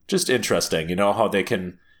just interesting, you know, how they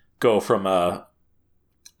can go from a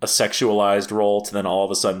sexualized role to then all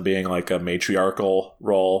of a sudden being like a matriarchal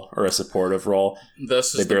role or a supportive role.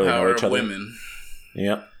 Thus is the power of women.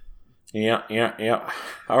 Yep. Yeah.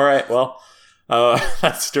 All right, well,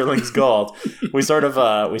 that's Sterling's Gold. we sort of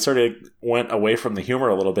went away from the humor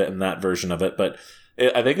a little bit in that version of it, but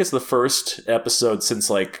I think it's the first episode since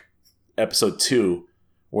like episode 2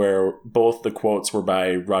 where both the quotes were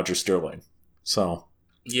by Roger Sterling. So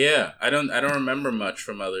yeah, I don't remember much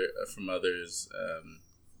from others.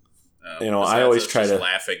 You know, I always try to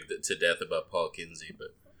laughing to death about Paul Kinsey, but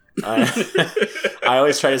I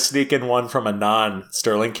always try to sneak in one from a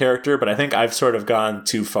non-Sterling character, but I think I've sort of gone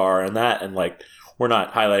too far in that, and like we're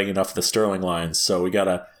not highlighting enough of the Sterling lines, so we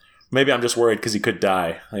gotta. Maybe I'm just worried because he could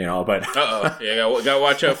die, you know. But yeah, gotta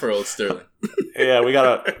watch out for old Sterling. Yeah, we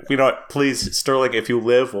gotta. You know what? Please, Sterling, if you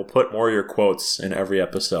live, we'll put more of your quotes in every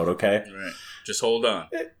episode. Okay. Right. Just hold on.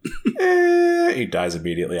 He dies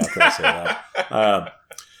immediately after I say that.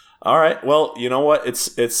 All right. Well, you know what? It's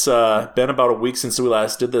been about a week since we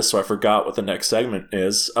last did this, so I forgot what the next segment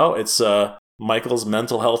is. Oh, it's Michael's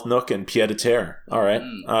mental health nook and pied a terre. All right.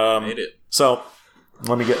 Made it. So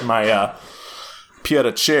let me get my pied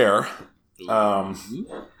a chair. My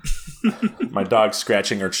dog's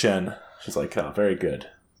scratching her chin. She's like, "Oh, very good."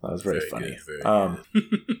 That was very funny. Good, very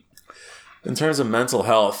good. In terms of mental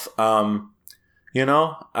health, you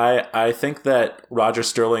know, I think that Roger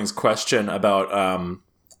Sterling's question about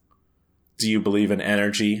do you believe in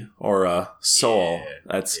energy or a soul?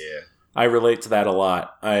 I relate to that a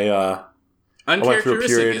lot. I went through a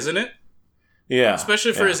uncharacteristic, period, isn't it? Yeah,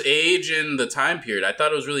 especially for his age and the time period. I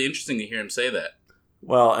thought it was really interesting to hear him say that.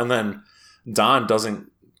 Well, and then Don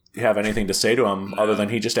doesn't have anything to say to him other than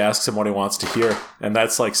he just asks him what he wants to hear, and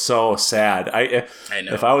that's like so sad. I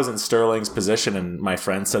know. If I was in Sterling's position and my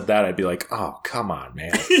friend said that, I'd be like, "Oh, come on,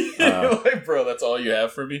 man, like, bro, that's all you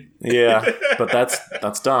have for me." Yeah, but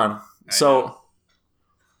that's Don. So,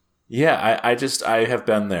 yeah, I have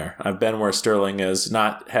been there. I've been where Sterling is,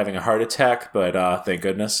 not having a heart attack, but thank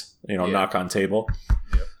goodness, you know, knock on table.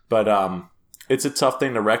 Yep. But it's a tough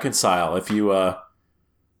thing to reconcile if you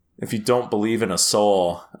don't believe in a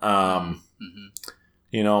soul.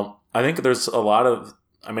 You know, I think there's a lot of.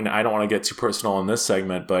 I mean, I don't want to get too personal in this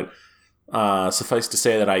segment, but suffice to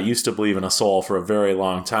say that I used to believe in a soul for a very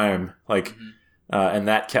long time. Like. And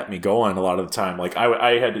that kept me going a lot of the time. Like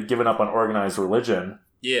I had given up on organized religion.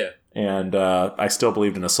 Yeah. And I still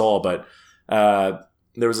believed in a soul. But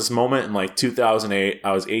there was this moment in like 2008.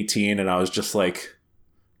 I was 18 and I was just like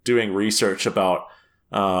doing research about.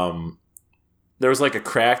 There was like a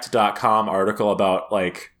Cracked.com article about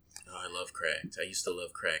like. Oh, I love Cracked. I used to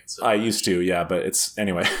love Cracked. So I used to, yeah. But it's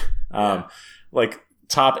anyway. Like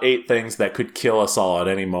top 8 things that could kill us all at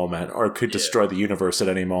any moment or could destroy the universe at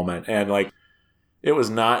any moment. And like. It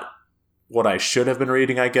was not what I should have been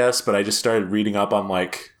reading, I guess, but I just started reading up on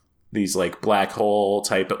like these like black hole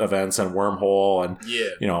type events and wormhole and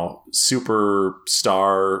you know, super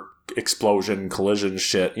star explosion collision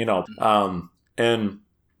shit, you know. And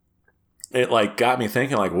it like got me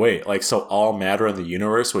thinking like, wait, like so all matter in the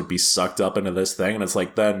universe would be sucked up into this thing, and it's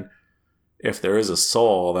like then if there is a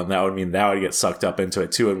soul, then that would mean that would get sucked up into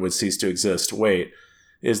it too and would cease to exist. Wait.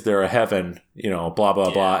 Is there a heaven? You know, blah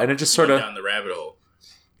blah blah, and it just sort of down the rabbit hole.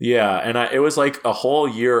 Yeah, and it was like a whole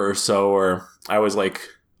year or so where I was like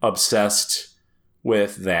obsessed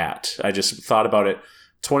with that. I just thought about it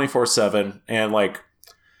 24/7, and like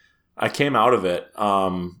I came out of it,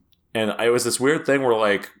 and it was this weird thing where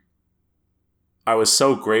like I was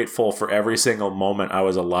so grateful for every single moment I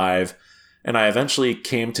was alive, and I eventually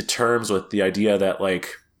came to terms with the idea that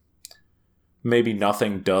like maybe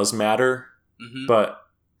nothing does matter, but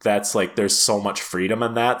that's like there's so much freedom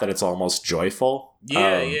in that it's almost joyful.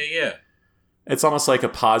 Yeah. it's almost like a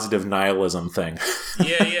positive nihilism thing.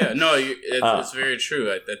 Yeah. No, it's very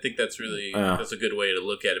true. I think that's really that's a good way to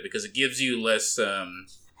look at it because it gives you less.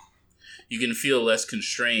 You can feel less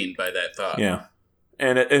constrained by that thought. Yeah,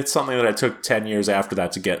 and it's something that I took 10 years after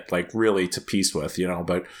that to get like really to peace with,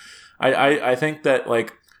 But I think that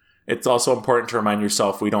like it's also important to remind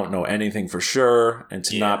yourself we don't know anything for sure, and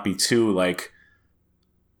to not be too like.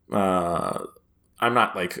 I'm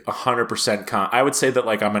not like 100%. I would say that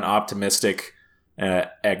like I'm an optimistic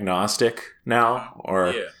agnostic now,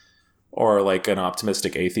 or like an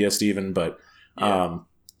optimistic atheist even. But I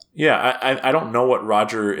don't know what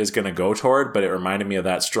Roger is going to go toward, but it reminded me of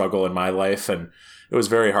that struggle in my life, and it was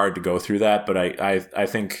very hard to go through that. But I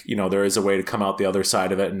think there is a way to come out the other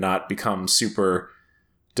side of it and not become super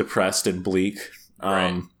depressed and bleak.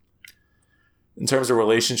 Right. In terms of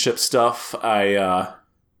relationship stuff, I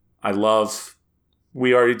love.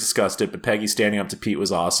 We already discussed it, but Peggy standing up to Pete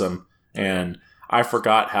was awesome, and I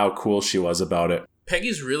forgot how cool she was about it.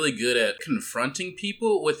 Peggy's really good at confronting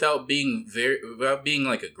people without being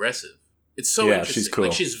like aggressive. It's so interesting. She's cool.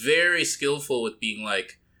 Like she's very skillful with being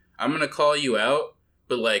like, I'm gonna call you out,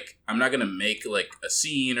 but like I'm not gonna make like a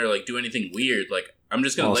scene or like do anything weird. Like I'm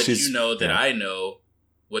just gonna let you know that I know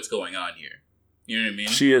what's going on here. You know what I mean?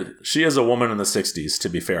 She is a woman in the 60s, to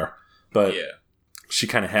be fair, but she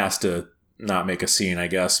kind of has to not make a scene, I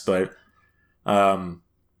guess, but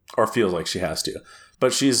or feels like she has to.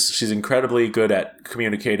 But she's incredibly good at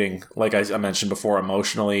communicating, like I mentioned before,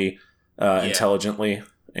 emotionally, intelligently,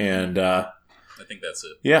 and I think that's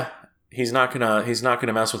it. Yeah, he's not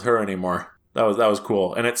gonna mess with her anymore. That was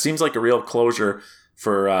cool, and it seems like a real closure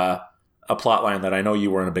for a plot line that I know you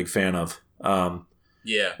weren't a big fan of. And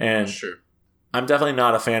that's true. I'm definitely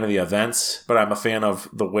not a fan of the events, but I'm a fan of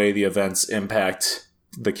the way the events impact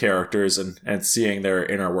the characters and seeing their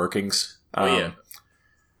inner workings.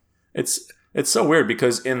 It's so weird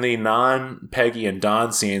because in the non-Peggy and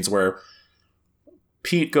Don scenes where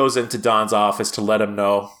Pete goes into Don's office to let him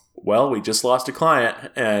know, well, we just lost a client,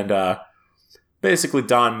 and basically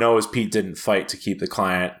Don knows Pete didn't fight to keep the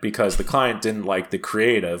client because the client didn't like the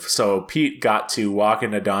creative. So Pete got to walk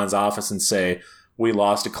into Don's office and say, we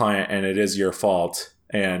lost a client and it is your fault.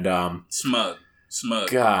 And smug.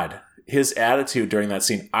 God, his attitude during that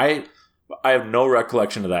scene, I have no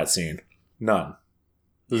recollection of that scene. None.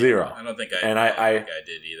 Zero. I don't think I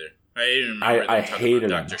did either. I didn't remember I hated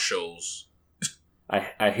Dr. Scholes.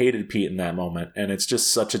 I hated Pete in that moment, and it's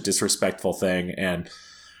just such a disrespectful thing. And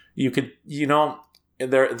you could,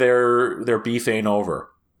 their beef ain't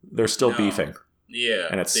over. They're still beefing. Yeah,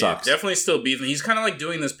 and it sucks. Definitely still beefing. He's kind of like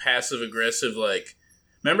doing this passive aggressive, like.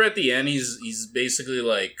 Remember at the end, he's basically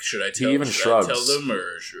like, should I tell them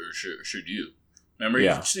or should you? Remember,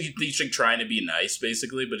 he's like trying to be nice,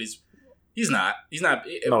 basically, but he's not. He's not.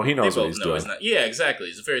 No, he knows what he's doing. He's not. Yeah, exactly.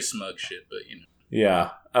 He's a very smug shit, but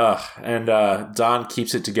Yeah. And Don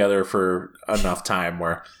keeps it together for enough time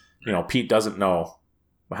where, Pete doesn't know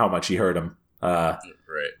how much he hurt him. Right.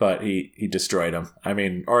 But he destroyed him. I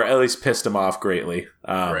mean, or at least pissed him off greatly.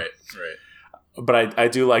 Right. But I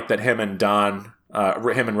do like that him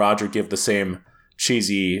and Roger give the same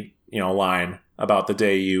cheesy, line about the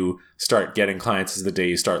day you start getting clients is the day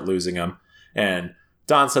you start losing them. And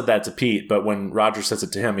Don said that to Pete, but when Roger says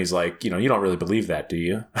it to him, he's like, you don't really believe that, do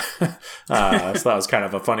you? So that was kind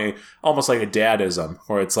of a funny, almost like a dadism,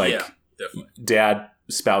 where it's like, Dad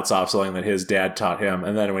spouts off something that his dad taught him,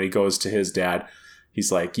 and then when he goes to his dad,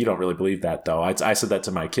 he's like, you don't really believe that, though. I said that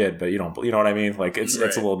to my kid, but you know what I mean? Like, it's a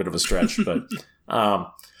little bit of a stretch, but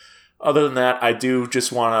other than that, I do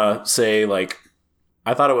just want to say, like,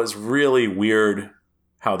 I thought it was really weird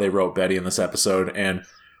how they wrote Betty in this episode, and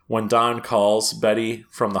when Don calls Betty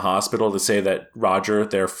from the hospital to say that Roger,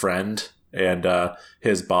 their friend, and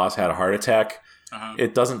his boss had a heart attack,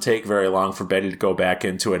 it doesn't take very long for Betty to go back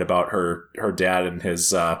into it about her dad and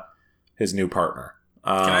his new partner.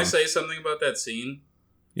 Can I say something about that scene?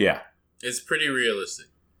 Yeah. It's pretty realistic,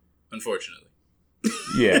 unfortunately.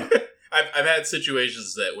 Yeah. I've had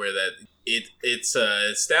situations where it's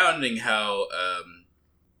astounding how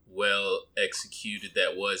well executed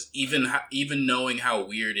that was, even knowing how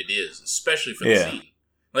weird it is, especially for the scene.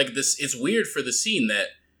 Like this, it's weird for the scene that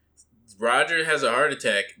Roger has a heart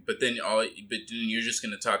attack, but then you're just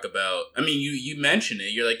going to talk about. I mean, you mention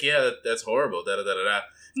it. You're like, yeah, that's horrible. Da da da da da.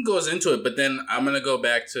 It goes into it, but then I'm going to go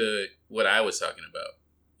back to what I was talking about.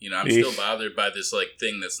 I'm still bothered by this like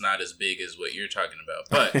thing that's not as big as what you're talking about,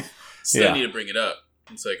 but still need to bring it up.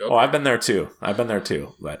 It's like, okay. Oh, I've been there too.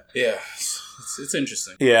 But yeah, it's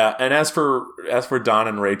interesting. Yeah, and as for Don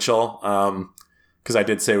and Rachel, because I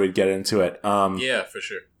did say we'd get into it. Yeah, for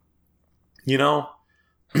sure.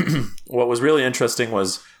 what was really interesting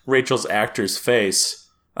was Rachel's actor's face.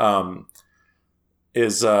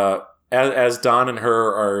 Is as Don and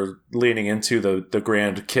her are leaning into the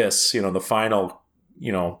grand kiss, the final,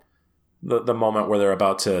 the moment where they're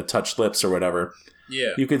about to touch lips or whatever.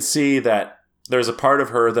 Yeah. You can see that there's a part of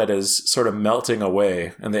her that is sort of melting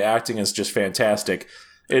away, and the acting is just fantastic.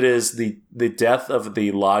 It is the death of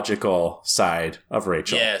the logical side of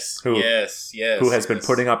Rachel. Yes. Who has been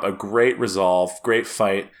putting up a great resolve, great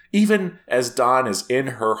fight, even as Don is in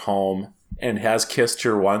her home and has kissed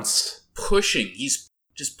her once. He's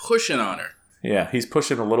just pushing on her. Yeah, he's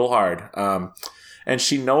pushing a little hard. And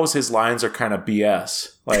she knows his lines are kind of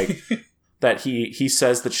BS. Like, that he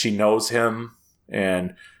says that she knows him,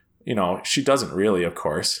 and, she doesn't really, of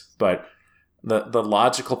course. But the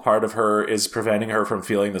logical part of her is preventing her from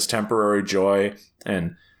feeling this temporary joy,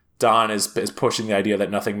 and Don is pushing the idea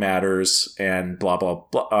that nothing matters, and blah, blah,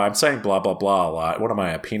 blah. I'm saying blah, blah, blah a lot. What am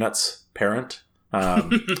I, a Peanuts parent?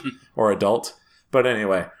 Or adult? But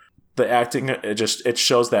anyway, the acting, it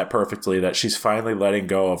shows that perfectly, that she's finally letting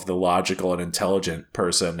go of the logical and intelligent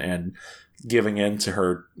person and giving in to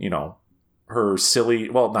her, her silly,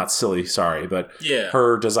 well, not silly, sorry, but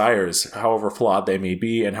her desires, however flawed they may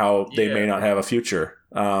be, and how they may not have a future.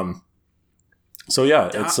 So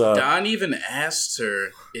yeah, it's Don even asks her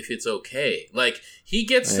if it's okay. Like, he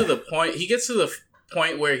gets to the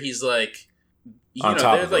point where he's like, he's on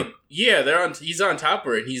top of her,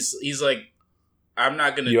 and he's like, I'm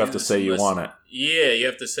not gonna. You have to say you want it. Yeah, you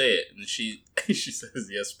have to say it, and she says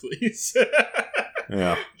yes, please.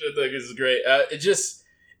 Yeah, I think it's great.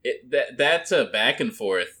 That's a back and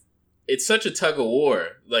forth. It's such a tug of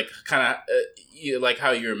war, like kind of like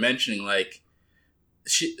how you were mentioning. Like,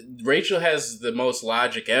 Rachel has the most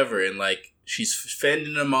logic ever, and like she's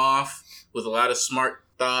fending him off with a lot of smart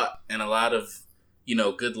thought and a lot of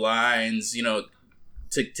good lines. To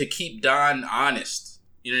keep Don honest.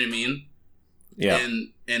 You know what I mean? Yeah.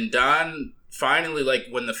 And Don finally, like,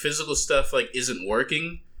 when the physical stuff like isn't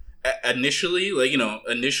working initially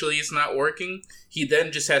it's not working, he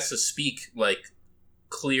then just has to speak like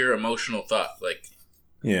clear emotional thought. Like,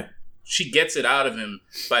 yeah, she gets it out of him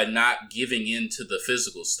by not giving in to the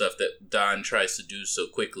physical stuff that Don tries to do so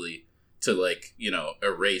quickly to, like,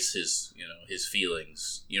 erase his his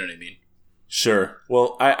feelings. You know what I mean? Sure.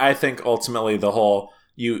 Well, I think ultimately the whole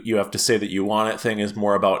you have to say that you want it thing is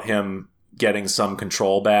more about him getting some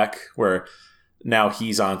control back, where now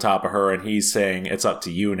he's on top of her and he's saying it's up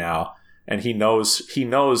to you now, and he knows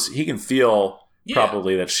he can feel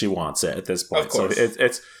probably that she wants it at this point. So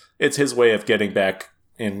it's his way of getting back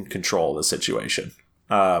in control of the situation.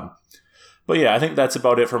 But yeah, I think that's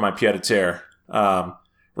about it for my pied a terre.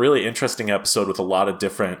 Really interesting episode with a lot of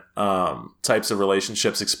different types of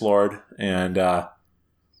relationships explored, and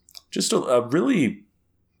just a really,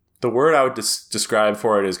 the word I would describe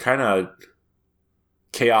for it is kind of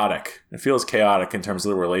chaotic. It feels chaotic in terms of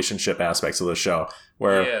the relationship aspects of the show,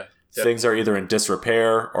 where things are either in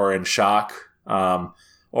disrepair or in shock,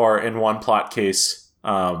 or in one plot case,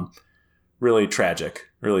 really tragic,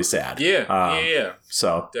 really sad.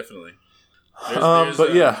 So definitely.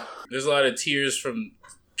 There's a lot of tears from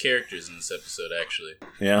characters in this episode, actually.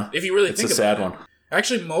 Yeah. If you really think about it. It's a sad one.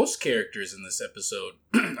 Actually, most characters in this episode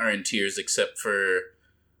are in tears, except for,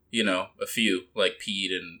 a few, like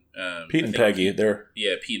Pete and Peggy. Pete and Peggy have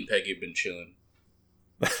been chilling.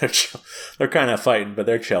 They're kind of fighting, but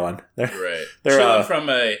they're chilling. They're chilling from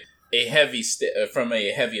a heavy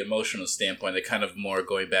emotional standpoint. They're kind of more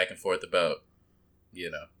going back and forth about,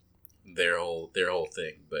 their whole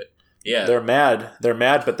thing. But yeah, they're mad,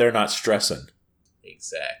 but they're not stressing.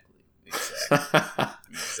 Exactly.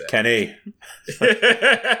 Kenny.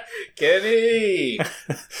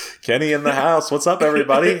 Kenny in the house. What's up,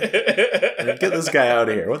 everybody? Get this guy out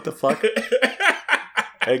of here. What the fuck?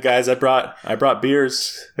 Hey guys, I brought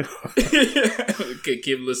beers. Okay,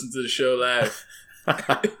 keep listening to the show live.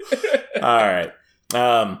 All right.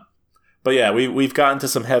 But yeah, we've gotten to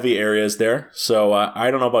some heavy areas there. So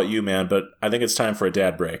I don't know about you, man, but I think it's time for a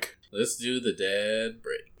dad break. Let's do the dad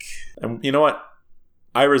break. And you know what?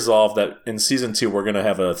 I resolved that in season 2 we're gonna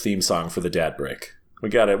have a theme song for the dad break. We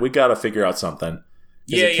gotta figure out something.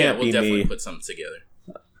 We'll definitely put something together.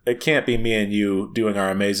 It can't be me and you doing our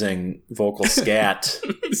amazing vocal scat.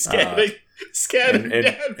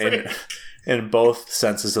 In both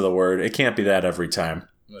senses of the word. It can't be that every time.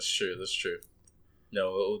 That's true.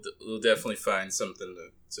 No, we'll definitely find something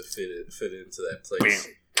to fit into that place.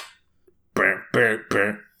 Burn.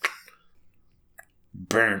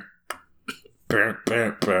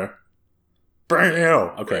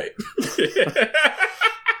 Okay.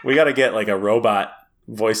 We got to get like a robot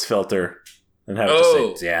voice filter and have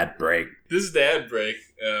to say dad break. This is dad break.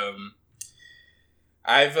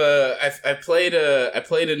 I played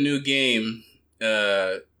a new game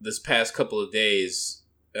this past couple of days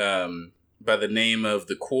by the name of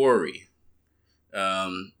The Quarry.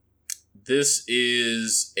 This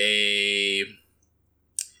is a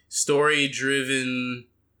story-driven,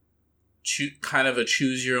 kind of a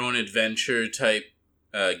choose-your-own-adventure type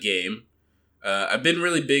game. I've been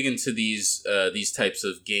really big into these types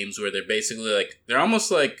of games where they're basically like, they're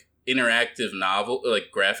almost like interactive novel,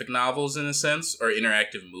 like graphic novels in a sense, or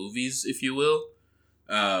interactive movies, if you will.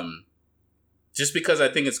 Just because I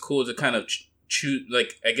think it's cool to kind of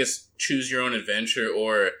choose your own adventure,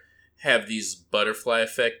 or have these butterfly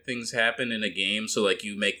effect things happen in a game. So like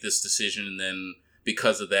you make this decision and then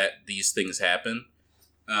because of that, these things happen.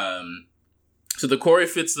 So The Quarry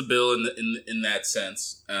fits the bill in that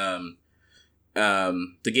sense.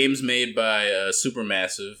 The game's made by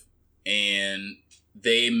Supermassive, and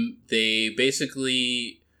they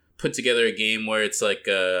basically put together a game where it's like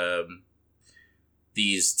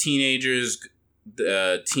these teenagers,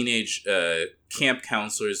 teenage camp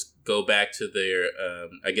counselors go back to their,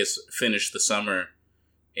 finish the summer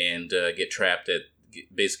and get trapped in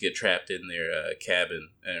their cabin,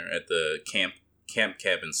 or at the camp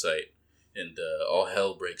cabin site, and all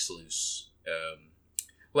hell breaks loose.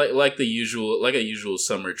 Like a usual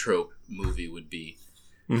summer trope movie would be.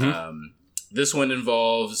 Mm-hmm. This one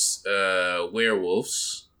involves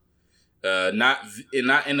werewolves, not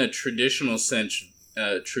in a traditional sense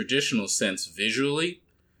visually,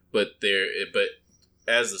 but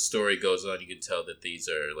as the story goes on, you can tell that these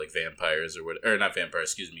are like vampires or not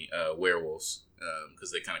vampires, werewolves,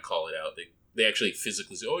 because they kind of call it out. They actually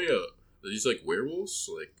physically say, "Oh yeah, are these like werewolves?"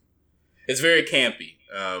 Like, it's very campy.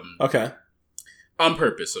 Okay. On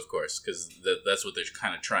purpose, of course, because that's what they're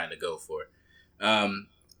kind of trying to go for.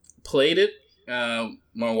 Played it.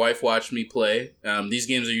 My wife watched me play. These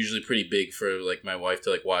games are usually pretty big for like my wife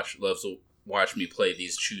to loves to watch me play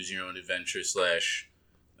these choose your own adventure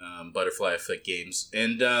 / butterfly effect games.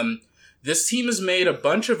 And this team has made a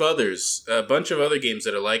bunch of other games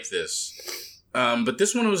that are like this. But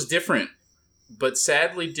this one was different, but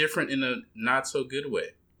sadly different in a not so good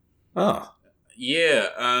way. Oh.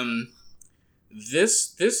 Yeah.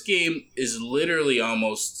 This game is literally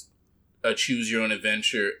almost a choose your own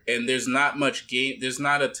adventure, and there's not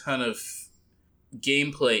a ton of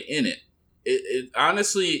gameplay in it. It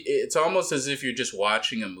honestly, it's almost as if you're just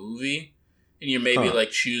watching a movie and you're maybe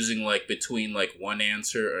like choosing like between like one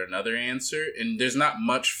answer or another answer, and there's not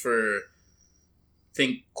much for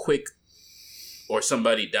think quick or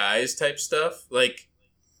somebody dies type stuff. Like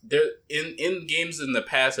there in games in the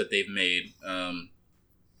past that they've made,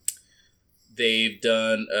 they've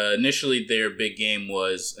done initially their big game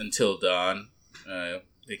was Until Dawn.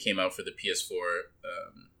 They came out for the PS4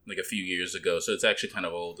 like a few years ago, so it's actually kind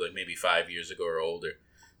of old, like maybe 5 years ago or older.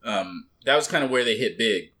 That was kind of where they hit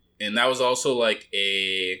big, and that was also like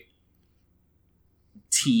a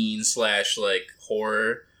teen / like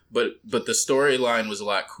horror, but the storyline was a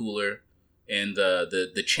lot cooler, and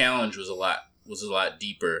the challenge was a lot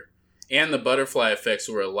deeper, and the butterfly effects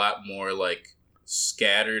were a lot more like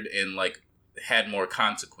scattered and like had more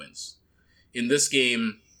consequence. In this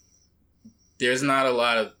game, there's not a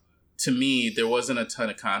lot of, to me, there wasn't a ton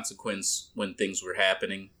of consequence when things were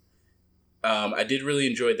happening. I did really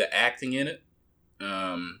enjoy the acting in it.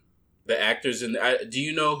 The actors in, do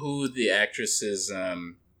you know who the actress is?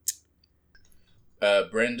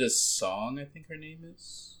 Brenda Song, I think her name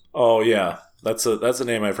is. Oh yeah, that's a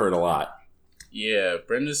name I've heard a lot. Yeah,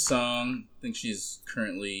 Brenda Song. I think she's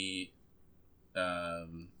currently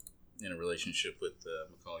in a relationship with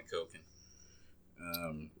Macaulay Culkin.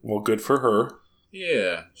 Well, good for her.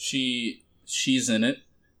 Yeah, she's in it.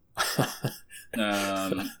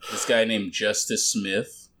 This guy named Justice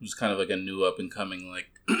Smith, who's kind of like a new up and coming like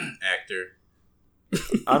actor.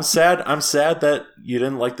 I'm sad that you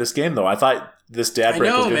didn't like this game though. I thought this dad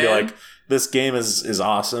break was gonna be like, this game is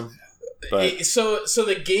awesome. But so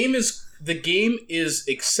the game is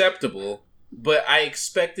acceptable, but I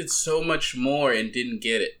expected so much more and didn't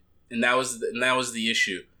get it. And that was the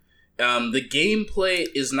issue. The gameplay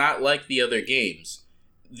is not like the other games.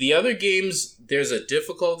 The other games, there's a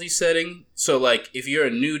difficulty setting. So, like, if you're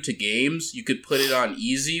new to games, you could put it on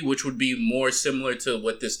easy, which would be more similar to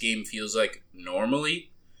what this game feels like normally,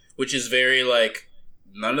 which is very, like,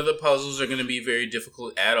 none of the puzzles are going to be very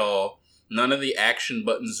difficult at all. None of the action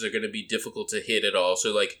buttons are going to be difficult to hit at all.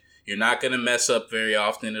 So, like, you're not going to mess up very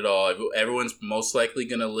often at all. Everyone's most likely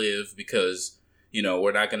going to live because, you know,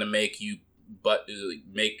 we're not going to make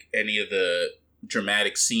any of the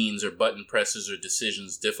dramatic scenes or button presses or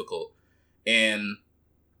decisions difficult. and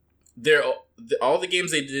they're all the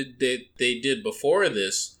games they did before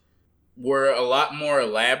this were a lot more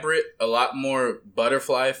elaborate, a lot more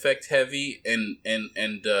butterfly effect heavy, and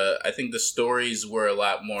I think the stories were a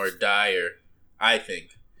lot more dire. I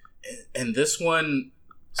think, and this one,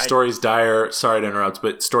 stories dire. Sorry to interrupt,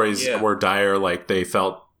 but stories were dire. Like they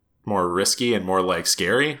felt more risky and more like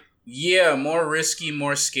scary. Yeah, more risky,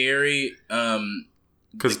 more scary.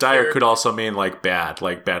 Because dire could also mean like bad,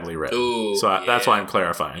 like badly written. Ooh, so that's why I'm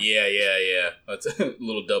clarifying. Yeah. That's a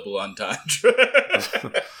little double entendre.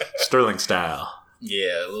 Sterling style.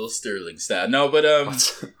 Yeah, a little Sterling style. No, but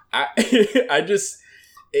I just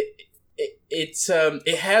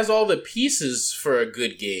it has all the pieces for a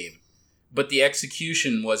good game, but the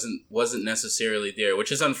execution wasn't necessarily there,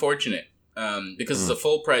 which is unfortunate. Because it's a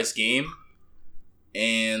full price game,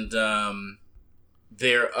 and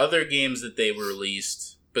there are other games that they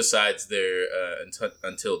released besides their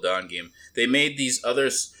Until Dawn game. They made these other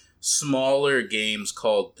smaller games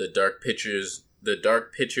called the Dark Pictures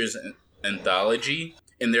Anthology,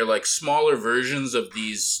 and they're like smaller versions of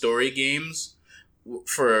these story games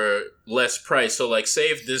for less price. So like, say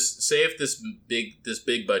if this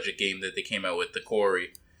big budget game that they came out with, The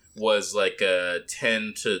Quarry, was like a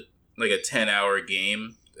 10-hour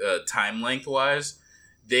game, time length wise,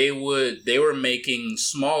 they were making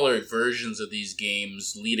smaller versions of these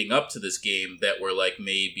games leading up to this game that were like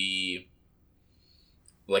maybe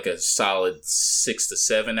like a solid 6 to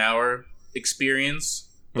 7 hour experience,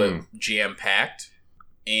 but jam packed,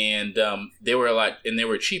 and they were they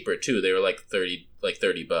were cheaper too. They were like $30, like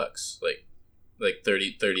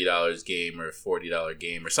 $30 game or $40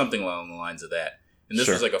 game or something along the lines of that. And this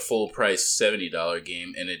was like a full price $70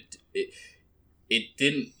 game, and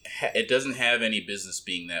it doesn't have any business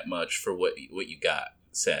being that much for what you got.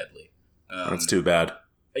 Sadly, that's too bad.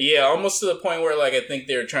 Yeah, almost to the point where like I think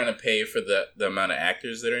they're trying to pay for the amount of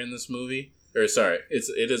actors that are in this movie. Or sorry,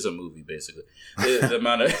 it is a movie basically. The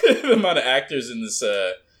amount of actors in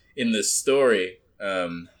this story.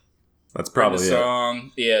 That's probably the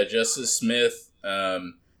song. Yeah, Justice Smith,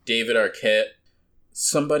 David Arquette.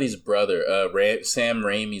 Somebody's brother, Sam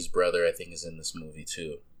Raimi's brother, I think, is in this movie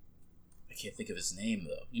too. I can't think of his name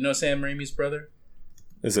though. You know Sam Raimi's brother?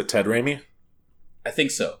 Is it Ted Raimi? I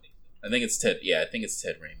think so. I think it's Ted. Yeah, I think it's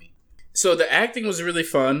Ted Raimi. So the acting was really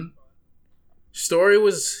fun. Story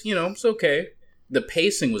was, it's okay. The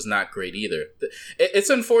pacing was not great either. It's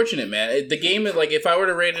unfortunate, man. The game, like, if I were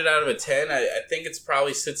to rate it out of a 10, I think it's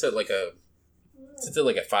probably sits at like a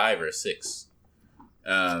 5 or a 6.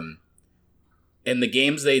 And the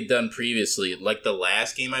games they'd done previously, like the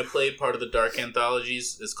last game I played, part of the Dark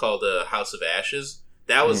Anthologies, is called House of Ashes.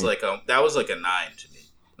 That was like a 9 to me.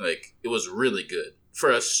 Like, it was really good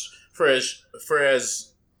for as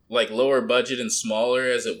like lower budget and smaller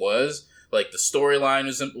as it was. Like, the storyline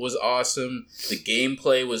was awesome. The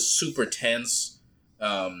gameplay was super tense.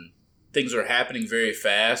 Things were happening very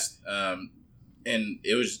fast, and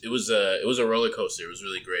it was a roller coaster. It was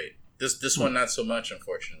really great. This one not so much,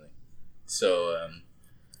 unfortunately. So,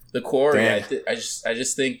 The Quarry, I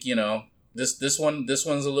just think, this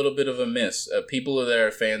one's a little bit of a miss. People that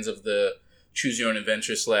are fans of the Choose Your Own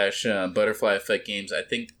Adventure / Butterfly Effect games, I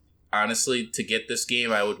think, honestly, to get this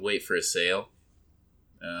game, I would wait for a sale.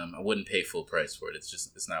 I wouldn't pay full price for it.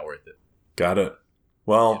 It's not worth it. Got it.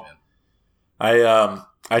 Well, yeah,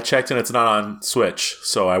 I checked and it's not on Switch,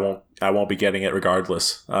 so I won't be getting it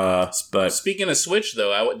regardless. But speaking of Switch,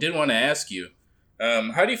 though, I did want to ask you,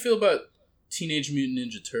 how do you feel about Teenage Mutant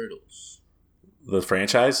Ninja Turtles? The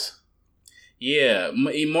franchise? Yeah,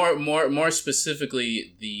 more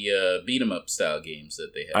specifically the beat 'em up style games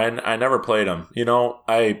that they have. I never played them.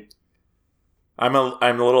 I'm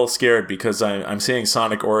a little scared because I'm seeing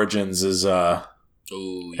Sonic Origins is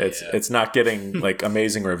it's not getting like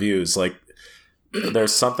amazing reviews. Like,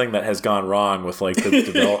 there's something that has gone wrong with like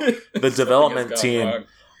the development team. Wrong.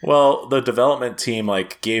 Well, the development team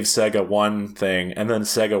like gave Sega one thing, and then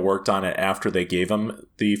Sega worked on it after they gave them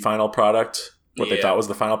the final product, they thought was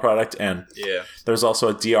the final product, and there's also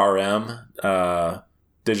a DRM,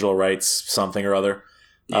 digital rights something or other.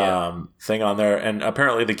 Thing on there, and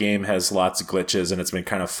apparently the game has lots of glitches and it's been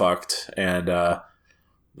kind of fucked, and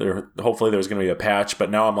hopefully there's going to be a patch, but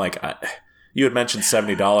now I'm like, you had mentioned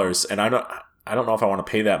 $70, and I don't know if I want to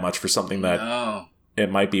pay that much for something that it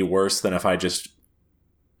might be worse than if I just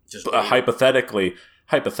hypothetically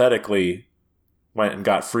went and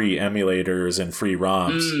got free emulators and free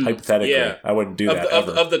ROMs. Hypothetically, I wouldn't do that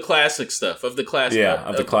of the classic stuff, of the classic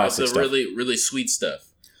stuff, really really sweet stuff.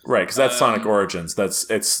 Right, because that's Sonic Origins.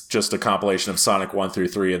 It's just a compilation of Sonic 1 through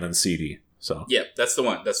 3 and then CD. So Yeah, that's the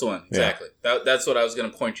one. That's the one. Exactly. That's what I was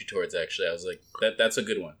going to point you towards. Actually, I was like, that's a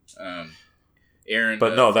good one. Aaron,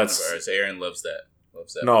 but no, Aaron loves that.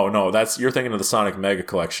 No, that's you're thinking of the Sonic Mega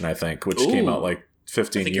Collection, I think, which came out like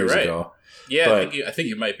 15 years ago. Yeah, but I think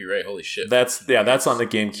you might be right. Holy shit. That's on the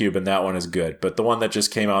GameCube, and that one is good. But the one that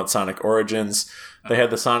just came out, Sonic Origins, they had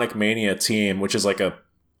the Sonic Mania team, which is like a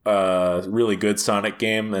really good Sonic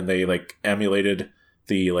game, and they like emulated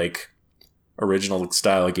the like original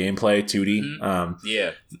style of gameplay, 2D.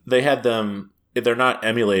 Mm-hmm. They had them. They're not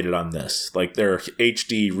emulated on this. Like they're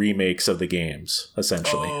HD remakes of the games,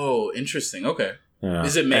 essentially. Oh, interesting. Okay. Yeah.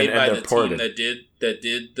 Is it made by the ported. team that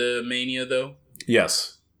did the Mania though?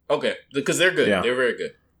 Yes. Okay, because they're good. Yeah. They're very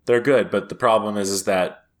good. They're good, but the problem is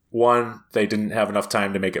that one, they didn't have enough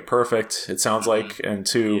time to make it perfect, it sounds like, and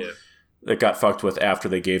two, it got fucked with after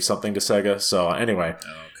they gave something to Sega. So anyway,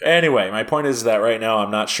 my point is that right now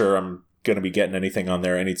I'm not sure I'm going to be getting anything on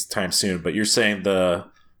there anytime soon, but you're saying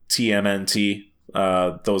the TMNT,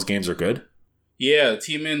 those games are good? Yeah,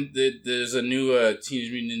 there's a new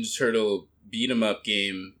Teenage Mutant Ninja Turtle beat 'em up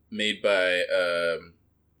game made by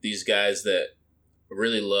these guys that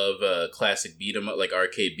really love classic beat 'em up, like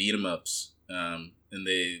arcade beat 'em ups. And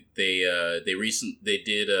they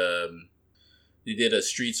did a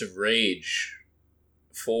Streets of Rage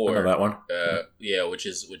 4. I know that one. Which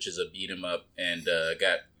is a beat 'em up and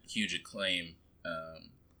got huge acclaim.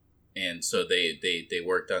 And so they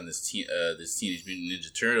worked on this Teenage Mutant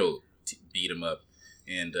Ninja Turtle beat 'em up,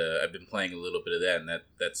 and I've been playing a little bit of that, and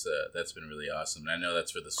that's been really awesome. And I know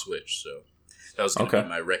that's for the Switch, so that was going to be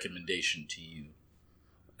my recommendation to you.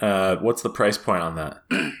 What's the price point on that?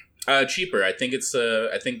 Cheaper. I think it's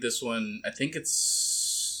this one. I think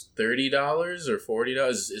it's $30 or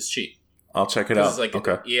 $40. It's cheap. I'll check it out. It's like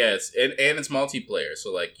okay. It's and it's multiplayer,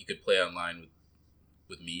 so like you could play online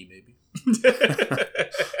with me maybe.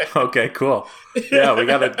 Okay, cool. Yeah, we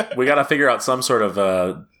gotta figure out some sort of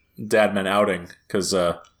Dadman outing, because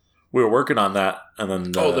we were working on that, and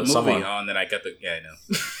then the movie then I got I know.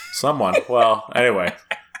 Someone. Well, anyway,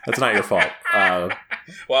 that's not your fault.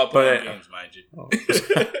 While playing games, mind you.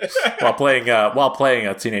 while playing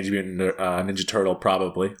a Teenage Mutant Ninja Turtle,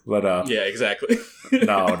 probably. But yeah, exactly.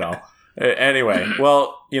 No. Anyway,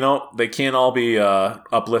 well, they can't all be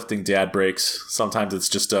uplifting dad breaks. Sometimes it's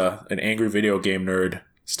just an angry video game nerd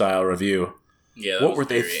style review. Yeah. What were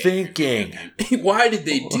they thinking? Why did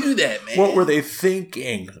they do that, man? What were they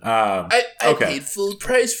thinking? I paid full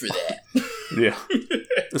price for that. Yeah.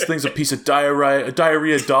 This thing's a piece of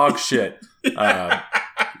diarrhea dog shit.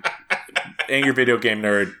 Angry video game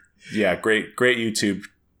nerd. Yeah, great YouTube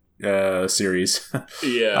series.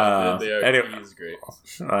 Yeah, they are. Anyway, he's great.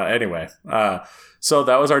 Anyway, so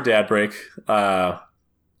that was our dad break.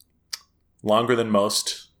 Longer than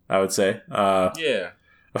most, I would say. Yeah.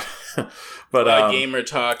 But gamer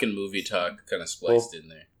talk and movie talk kind of spliced in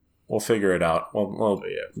there. We'll figure it out. We'll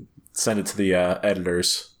send it to the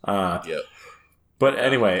editors. Yep. But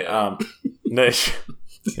anyway, yeah.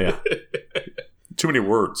 Too many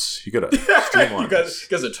words. You gotta streamline this. You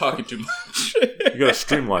guys are talking too much. You gotta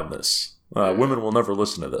streamline this. Women will never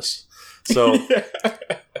listen to this. So,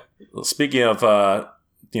 speaking of,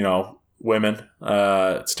 women,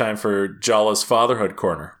 it's time for Jala's Fatherhood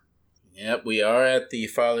Corner. Yep, we are at the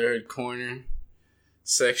Fatherhood Corner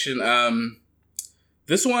section.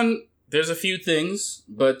 This one, there's a few things,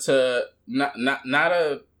 but not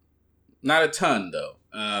a ton though.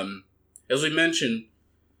 As we mentioned,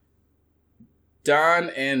 Don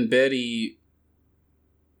and Betty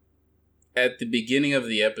at the beginning of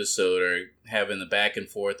the episode are having the back and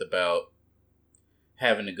forth about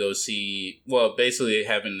having to go see, basically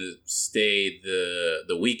having to stay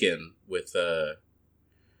the weekend with her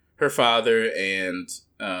father and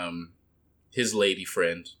his lady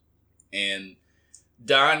friend. And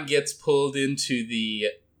Don gets pulled into the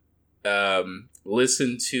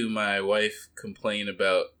listen to my wife complain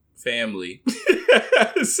about family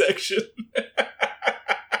section.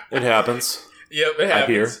 It happens. Yep, it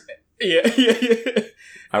happens. I hear. Yeah.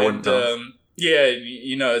 I wouldn't know. Yeah,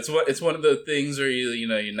 it's one of the things where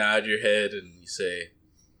you nod your head and you say,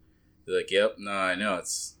 you're like, yep, no, I know,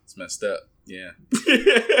 it's messed up. Yeah.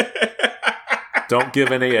 Don't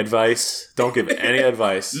give any advice. Don't give any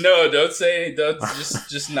advice. No, don't say any. Don't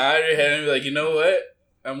just nod your head and be like, you know what?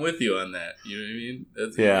 I'm with you on that. You know what I mean?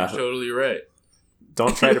 You're totally right.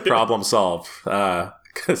 Don't try to problem solve.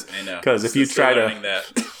 Because if you try to...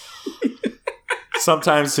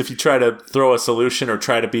 Sometimes if you try to throw a solution or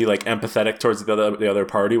try to be like empathetic towards the other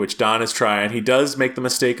party, which Don is trying, he does make the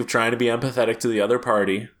mistake of trying to be empathetic to the other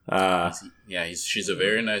party. She's a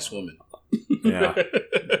very nice woman. Yeah.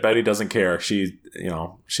 Betty doesn't care. She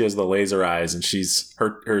has the laser eyes, and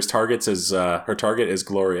her target is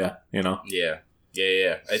Gloria, Yeah.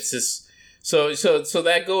 It's just so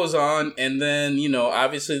that goes on, and then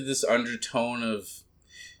obviously this undertone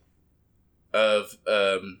of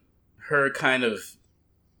her kind of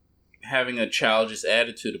having a childish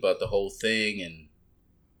attitude about the whole thing, and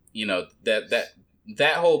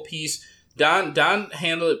that whole piece. Don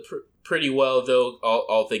handled it pretty well, though,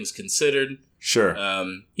 all things considered. Sure.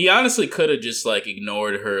 He honestly could have just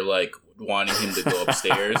ignored her, wanting him to go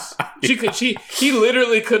upstairs. He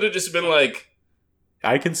literally could have just been like,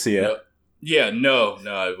 I can see it. No,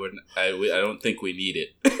 I wouldn't. I don't think we need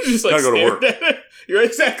it. Just gotta go to work. You're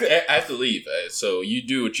exactly. I have to leave. So you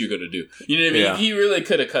do what you're gonna do. You know what I mean? Yeah. He really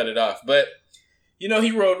could have cut it off, but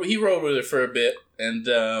he rode with her for a bit, and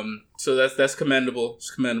so that's commendable. It's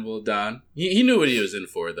commendable, Don. He knew what he was in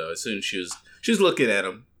for, though. As soon as she was looking at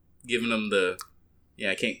him, giving him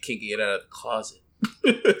I can't get out of the closet.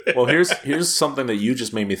 Well, here's something that you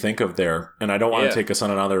just made me think of there, and I don't want to take us on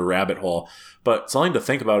another rabbit hole, but something to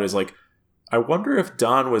think about is I wonder if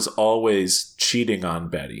Don was always cheating on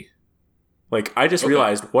Betty. I just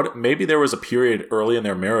realized maybe there was a period early in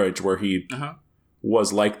their marriage where he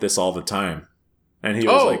was like this all the time, and he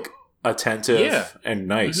was attentive and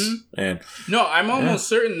nice. Mm-hmm. And no, I'm almost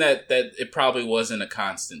certain that it probably wasn't a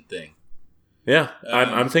constant thing. Yeah,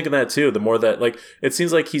 I'm thinking that too. The more that it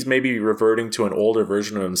seems like he's maybe reverting to an older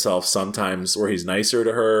version of himself sometimes, where he's nicer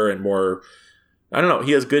to her and more. I don't know.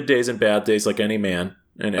 He has good days and bad days, like any man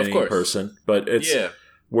and any person. But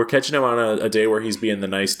we're catching him on a day where he's being the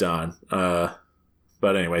nice Don. But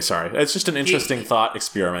anyway, sorry. It's just an interesting thought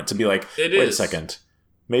experiment to be wait a second.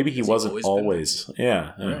 Maybe he wasn't always.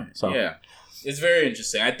 Yeah. So. Yeah. It's very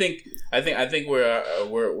interesting. I think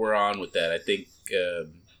we're on with that. I think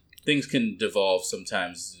things can devolve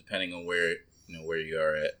sometimes depending on where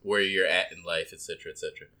you're at in life, etc.,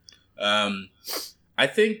 etc. I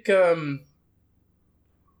think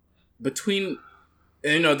between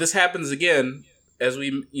this happens again as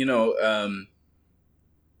we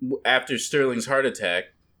after Sterling's heart attack,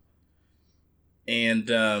 and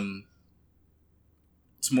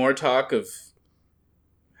it's more talk of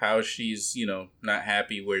how she's not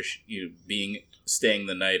happy where staying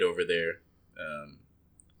the night over there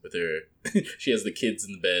with her. She has the kids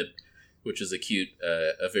in the bed, which is a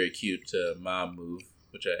very cute mom move,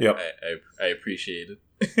 which I appreciated.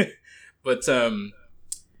 But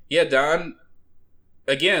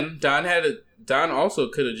Don also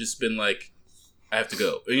could have just been like, I have to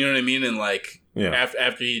go. You know what I mean? And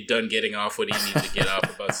after he'd done getting off what he needed to get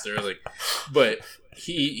off about Sterling, but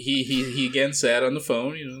he again sat on the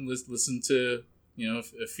phone, listened to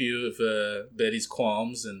a few of Betty's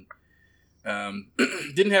qualms, and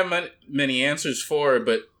didn't have many answers for her.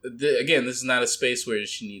 But again, this is not a space where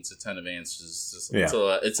she needs a ton of answers.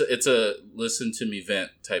 It's a listen to me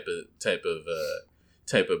vent type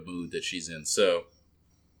of mood that she's in. So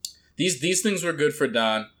these things were good for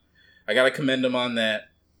Don. I gotta commend him on that.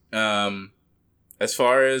 As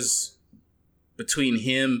far as between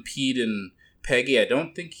him, Pete, and Peggy, I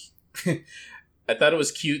don't think I thought it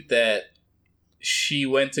was cute that she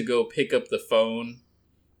went to go pick up the phone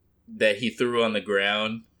that he threw on the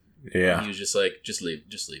ground. Yeah. And he was just like, just leave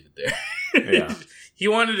it there. Yeah. He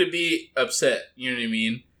wanted to be upset, you know what I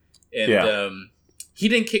mean? And he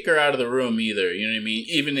didn't kick her out of the room either, you know what I mean?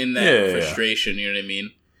 Even in that frustration, you know what I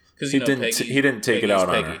mean? Because he didn't take it out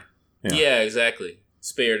on her. Yeah, exactly.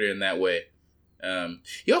 Spared her in that way.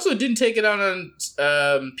 He also didn't take it out on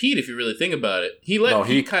Pete, if you really think about it. He let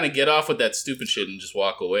Pete kind of get off with that stupid shit and just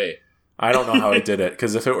walk away. I don't know how he did it,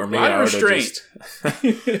 because if it were me, I would have just...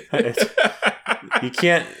 You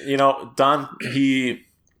can't, Don, he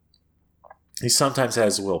sometimes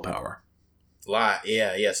has willpower.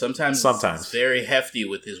 Yeah. Sometimes it's very hefty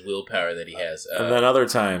with his willpower that he has. And then other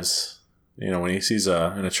times, when he sees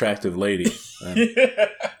an attractive lady,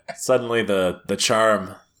 suddenly the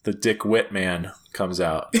charm, the Dick Whit man comes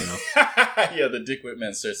out. Yeah, the Dick Whit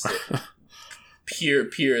man starts to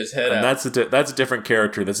peer his head out. And that's a different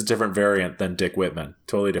character. That's a different variant than Dick Whitman.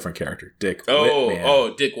 Totally different character. Dick Whitman.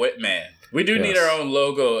 Oh, Dick Whitman. We do need our own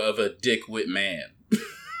logo of a Dick Whitman.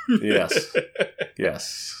 Yes.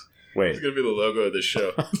 Wait. It's going to be the logo of the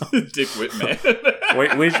show. Dick Whitman.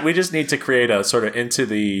 Wait, we just need to create a sort of Into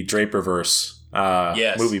the Draperverse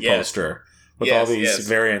movie poster with all these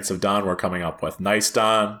variants of Don we're coming up with. Nice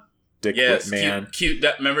Don, Dick Whitman. Cute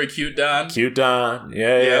remember Cute Don? Cute Don.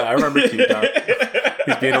 Yeah, I remember Cute Don.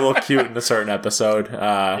 He's being a little cute in a certain episode.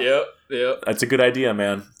 Yep. That's a good idea,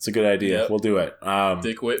 man. It's a good idea. Yep. We'll do it.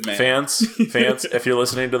 Dick Whitman. Fans, if you're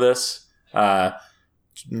listening to this,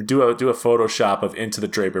 do a Photoshop of Into the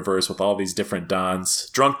Draperverse with all these different Dons.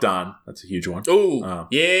 Drunk Don, that's a huge one. Oh,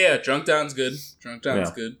 yeah. Drunk Don's good. Drunk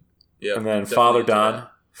Don's good. Yeah. And then Father Don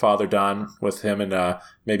with him, and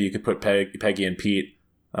maybe you could put Peggy and Pete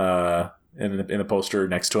in the poster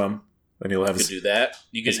next to him. And he'll have his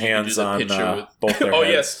hands on both their heads.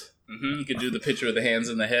 Yes. Mm-hmm. You could do the picture with the hands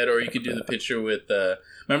in the head, or you could do the picture with.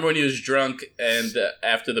 Remember when he was drunk and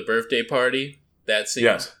after the birthday party? That scene.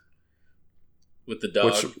 Yes. With the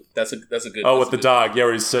dog. That's a good. Oh, with the dog. Yeah,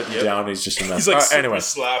 where he's sitting down. He's just a mess. He's like super anyway,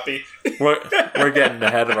 sloppy. we're getting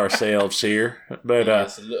ahead of ourselves here, but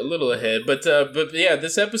yes, a little ahead. But yeah,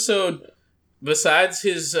 this episode, besides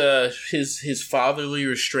his fatherly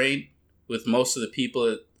restraint with most of the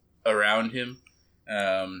people around him,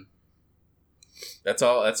 that's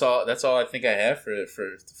all I think I have for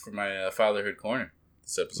my fatherhood corner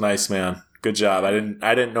this episode. Nice, man. Good job. I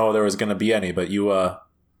didn't know there was going to be any, but you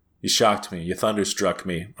shocked me. You thunderstruck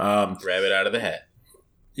me. Rabbit out of the hat.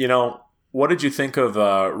 What did you think of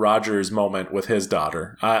Roger's moment with his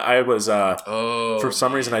daughter? I was for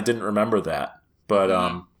some reason I didn't remember that, but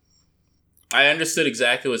I understood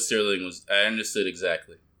exactly what Sterling was. I understood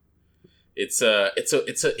exactly. It's an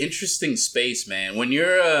interesting space, man. When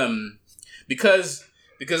you're because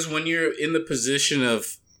when you're in the position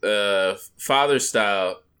of father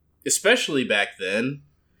style, especially back then,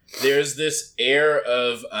 there's this air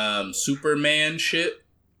of Superman shit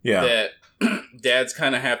that dads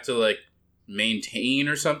kind of have to like maintain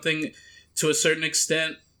or something to a certain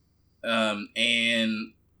extent,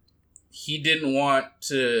 and he didn't want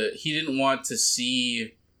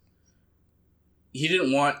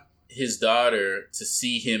his daughter to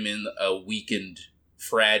see him in a weakened,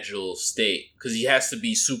 fragile state, because he has to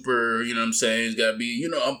be super, you know what I'm saying? He's got to be,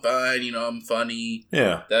 I'm fine, I'm funny,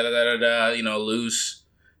 loose.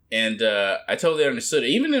 And I totally understood it.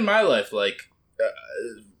 Even in my life, like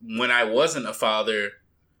when I wasn't a father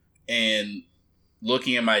and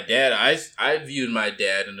looking at my dad, I viewed my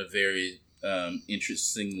dad in a very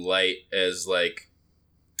interesting light, as like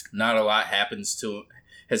not a lot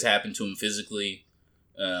has happened to him physically,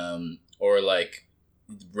 or like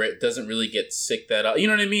doesn't really get sick that often. You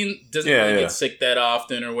know what I mean? Doesn't get sick that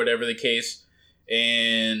often, or whatever the case.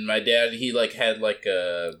 And my dad, he like had like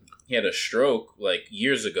he had a stroke like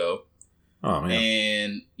years ago. Oh man!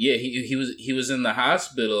 And yeah, he was in the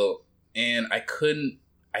hospital, and I couldn't.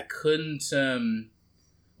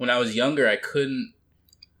 When I was younger, I couldn't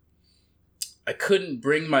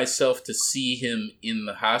bring myself to see him in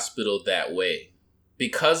the hospital that way,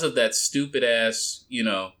 because of that stupid ass,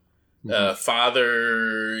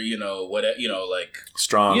 father, like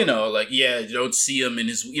strong, you don't see him in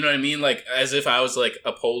his, you know what I mean? Like, as if I was like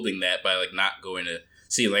upholding that by like not going to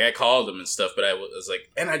see him. Like, I called him and stuff, but I was like,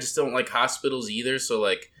 and I just don't like hospitals either. So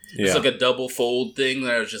like, it's like a double fold thing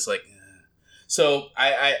that I was just like, so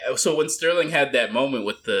so when Sterling had that moment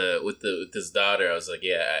with his daughter, I was like,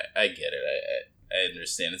 yeah, I get it. I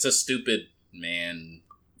understand. It's a stupid man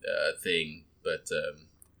thing, but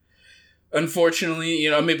unfortunately,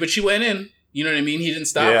 but she went in. You know what I mean? He didn't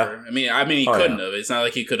stop her. I mean, he couldn't have. It's not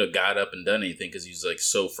like he could have got up and done anything because he's like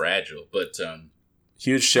so fragile. But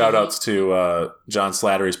huge shout outs to John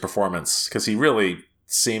Slattery's performance, because he really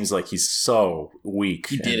seems like he's so weak.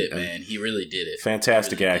 He did it, man. He really did it.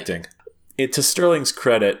 Fantastic acting. To Sterling's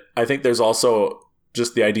credit, I think there's also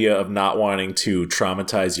just the idea of not wanting to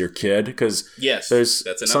traumatize your kid, because that's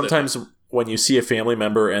sometimes when you see a family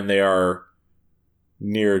member and they are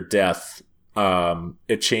near death,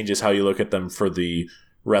 it changes how you look at them for the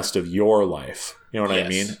rest of your life. You know what I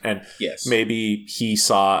mean? And maybe he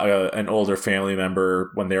saw an older family member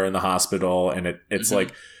when they're in the hospital, and it's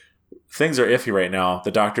like, things are iffy right now. The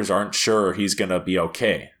doctors aren't sure he's going to be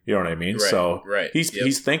okay. You know what I mean? Right, so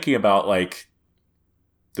he's thinking about like,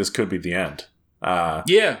 this could be the end.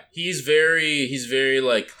 He's very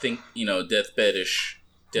like, deathbedish,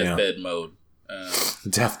 deathbed mode.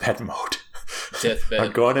 Deathbed mode. Deathbed.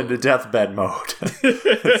 I'm going into deathbed mode.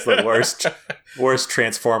 It's the worst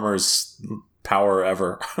Transformers power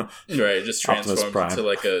ever. Right, just transforms into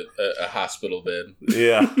like a hospital bed.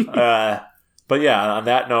 Yeah. But yeah, on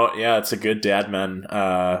that note, it's a good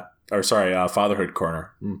fatherhood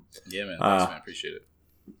corner. Yeah, man. Thanks, man. Appreciate it.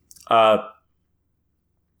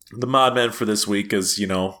 The mod men for this week is,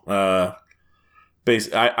 I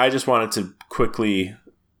just wanted to quickly,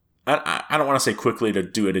 I don't want to say quickly to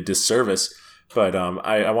do it a disservice, but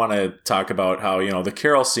I want to talk about how, the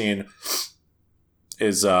Carol scene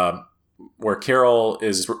is where Carol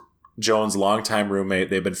is Joan's longtime roommate.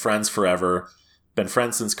 They've been friends forever. Been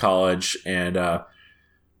friends since college, and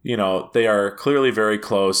they are clearly very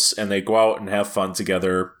close, and they go out and have fun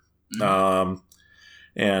together.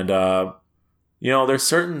 And there's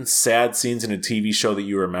certain sad scenes in a TV show that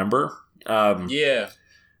you remember. Yeah.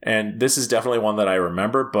 And this is definitely one that I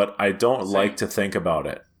remember, but I don't like to think about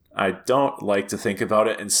it.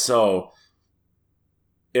 And so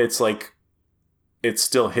it's like it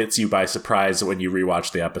still hits you by surprise when you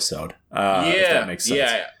rewatch the episode. If that makes sense.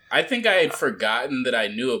 Yeah. I think I had forgotten that I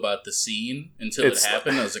knew about the scene until it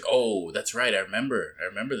happened. I was like, oh, that's right. I remember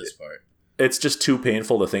this part. It's just too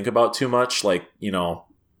painful to think about too much. Like,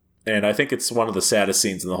 and I think it's one of the saddest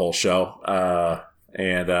scenes in the whole show.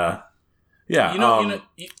 Yeah.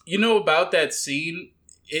 You know about that scene.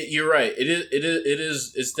 You're right.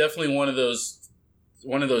 It's definitely one of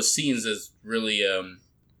those scenes that's really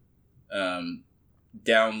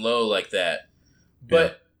down low like that.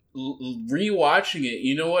 But rewatching it,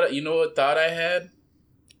 you know what thought I had?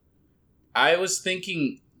 I was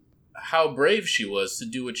thinking how brave she was to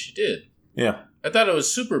do what she did. Yeah. I thought it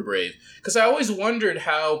was super brave because I always wondered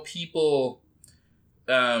how people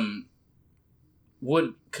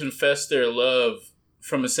would confess their love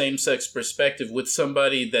from a same-sex perspective with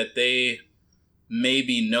somebody that they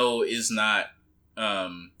maybe know is not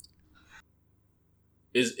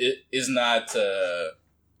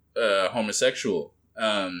homosexual.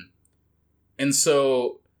 And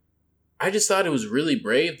so I just thought it was really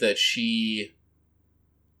brave that she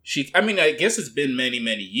I mean, I guess it's been many,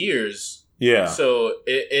 many years. Yeah. So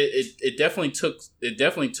it definitely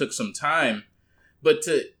took some time, but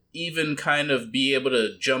to even kind of be able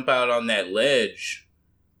to jump out on that ledge,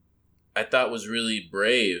 I thought was really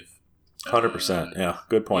brave. 100%. Yeah.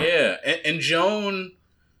 Good point. Yeah. And Joan,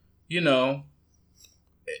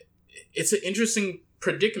 it's an interesting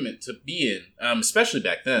predicament to be in, especially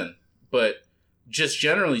back then, but just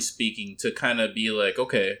generally speaking, to kind of be like,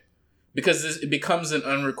 okay, because it becomes an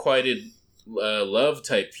unrequited love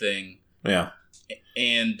type thing. Yeah.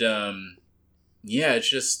 And it's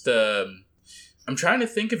just I'm trying to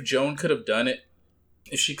think if Joan could have done it,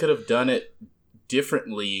 if she could have done it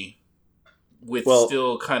differently with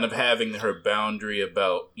still kind of having her boundary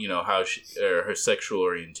about, how she, or her sexual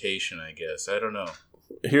orientation, I guess. I don't know.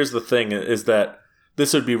 Here's the thing is that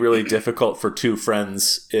this would be really difficult for two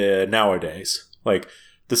friends nowadays. Like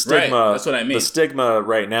the stigma, right, that's what I mean. The stigma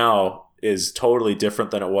right now is totally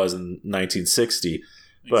different than it was in 1960.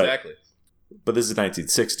 Exactly. But this is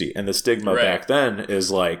 1960, and the stigma back then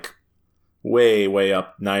is like way, way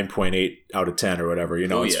up 9.8 out of 10 or whatever.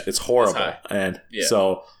 It's horrible. And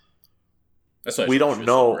so that's why we don't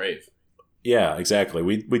know. So brave. Yeah, exactly.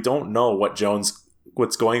 We don't know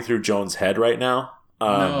what's going through Joan's head right now.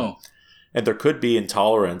 No. And there could be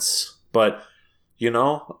intolerance, but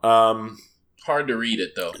hard to read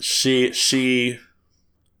it though. She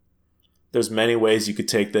there's many ways you could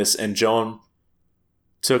take this, and Joan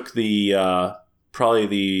took the probably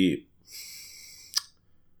the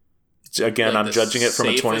again, I'm judging it from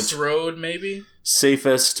a 20 safest road, maybe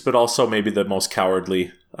safest, but also maybe the most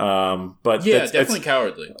cowardly. But yeah, definitely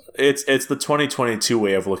cowardly. It's the 2022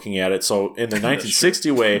 way of looking at it. So in the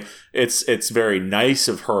 1960 way, it's very nice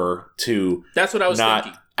of her to that's what I was not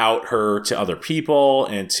thinking. Out her to other people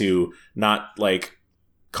and to not like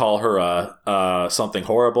call her something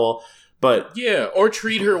horrible. But yeah, or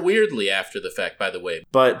treat her weirdly after the fact. By the way,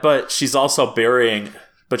 but she's also burying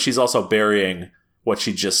what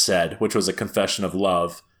she just said, which was a confession of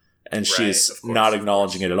love. And she's not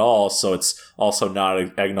acknowledging it at all, so it's also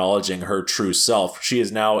not acknowledging her true self. She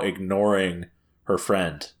is now ignoring her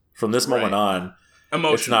friend. From this moment on,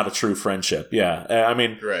 it's not a true friendship. Yeah, I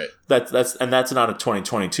mean, that's not a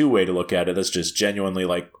 2022 way to look at it. That's just genuinely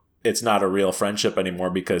like it's not a real friendship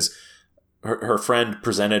anymore because her friend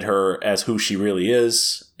presented her as who she really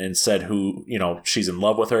is and said she's in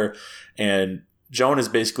love with her, and Joan is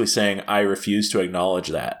basically saying, "I refuse to acknowledge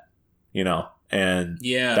that," And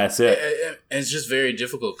that's it. It's just very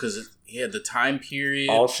difficult because, the time period.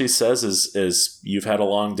 All she says is "You've had a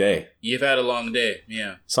long day." You've had a long day,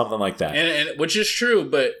 yeah. Something like that. And which is true,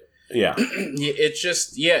 but yeah, it's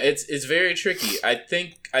just it's very tricky. I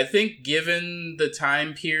think given the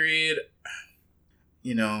time period,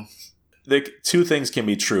 the two things can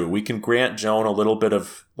be true. We can grant Joan a little bit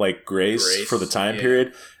of like grace for the time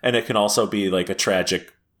period, and it can also be like a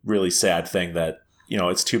tragic, really sad thing that.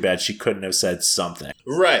 It's too bad she couldn't have said something.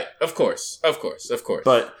 Right. Of course.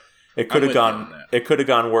 But it could have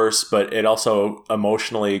gone worse, but it also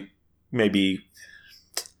emotionally maybe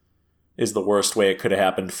is the worst way it could have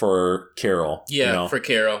happened for Carol. Yeah, for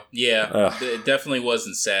Carol. Yeah. It definitely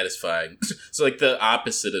wasn't satisfying. It's like the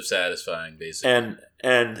opposite of satisfying, basically.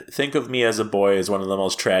 And think of me as a boy is one of the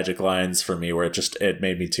most tragic lines for me, where it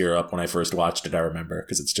made me tear up when I first watched it. I remember,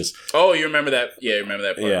 because it's just. Oh, you remember that? Yeah, you remember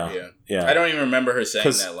that part. Yeah. I don't even remember her saying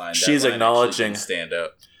that line. She's acknowledging stand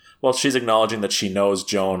up. Well, she's acknowledging that she knows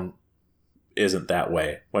Joan isn't that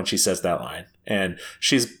way when she says that line, and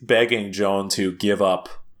she's begging Joan to give up,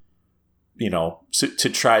 to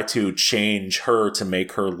try to change her to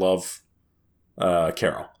make her love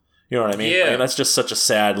Carol. You know what I mean? Yeah. I mean, that's just such a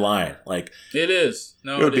sad line. Like, it is.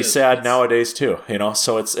 No, it would be sad nowadays too.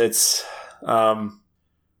 So it's. I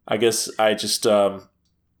guess I just.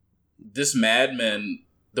 This Mad Men,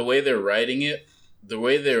 the way they're writing it, the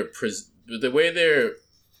way they're.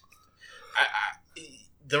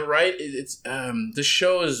 The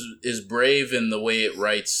show is brave in the way it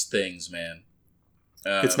writes things, man.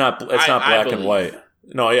 It's not black and white.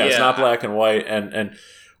 No, it's not black and white, and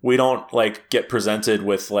we don't like get presented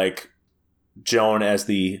with like Joan as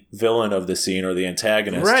the villain of the scene or the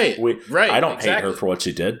antagonist. Right. I don't hate her for what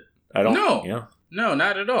she did. I don't. No,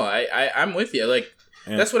 not at all. I'm with you. Like,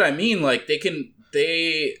 that's what I mean. Like, but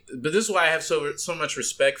this is why I have so much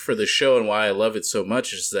respect for the show and why I love it so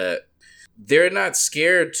much, is that they weren't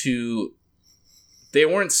scared to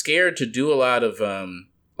do a lot of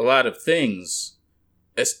things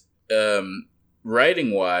as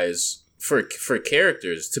writing wise for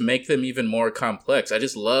characters to make them even more complex. I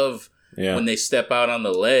just love when they step out on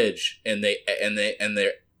the ledge and they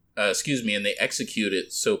execute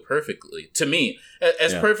it so perfectly. To me,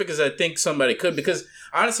 as perfect as I think somebody could. Because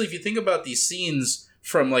honestly, if you think about these scenes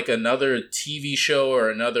from like another TV show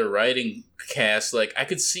or another writing cast, like I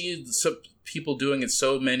could see some people doing it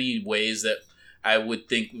so many ways that I would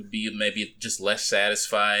think would be maybe just less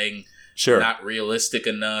satisfying, not realistic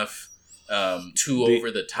enough,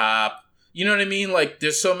 over the top. You know what I mean? Like,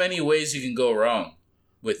 there's so many ways you can go wrong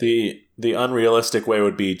with the unrealistic way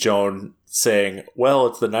would be Joan saying, "Well,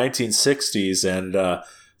 it's the 1960s, and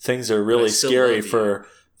things are really scary for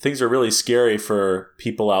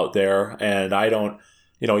people out there, and I don't."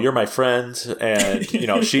 You're my friend, and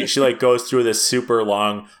she like goes through this super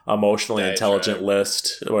long, emotionally intelligent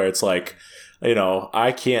list where it's like,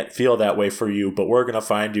 I can't feel that way for you, but we're gonna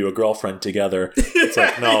find you a girlfriend together. It's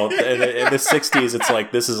like, no, in the 60s, it's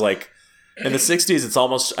like, this is like, in the 60s, it's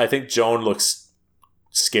almost, I think Joan looks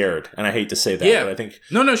scared, and I hate to say that, but I think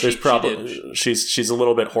she's a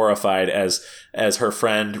little bit horrified as her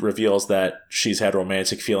friend reveals that she's had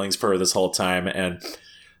romantic feelings for her this whole time. And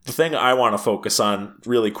the thing I want to focus on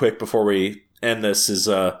really quick before we end this is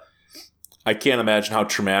I can't imagine how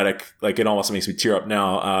traumatic, like it almost makes me tear up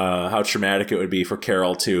now, how traumatic it would be for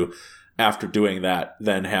Carol to, after doing that,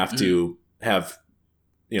 then have to have,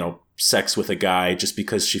 sex with a guy just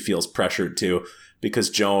because she feels pressured to, because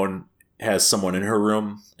Joan has someone in her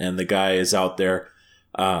room and the guy is out there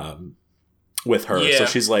with her. Yeah. So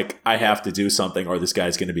she's like, I have to do something or this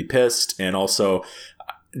guy's going to be pissed. And also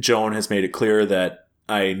Joan has made it clear that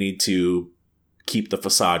I need to keep the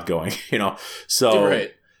facade going, So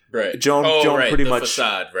right. Joan pretty much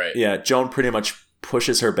facade, right. Yeah, Joan pretty much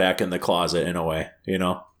pushes her back in the closet in a way,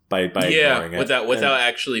 by ignoring it. Without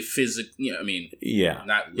actually physically,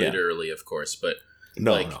 not literally, of course, but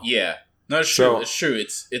no. No, it's true. It's true.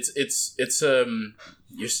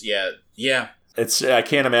 It's I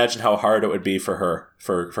can't imagine how hard it would be for her,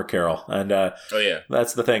 for Carol. And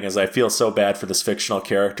that's the thing, is I feel so bad for this fictional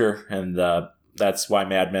character, and that's why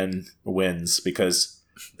Mad Men wins, because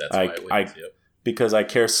because I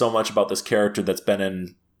care so much about this character that's been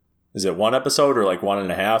in, is it one episode or like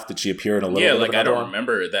 1.5? Did she appear in a little bit? Yeah, like I don't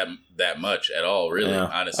remember that much at all, really,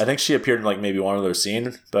 honestly. I think she appeared in like maybe one other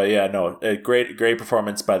scene, but a great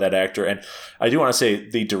performance by that actor. And I do want to say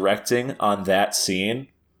the directing on that scene,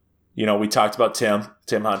 we talked about Tim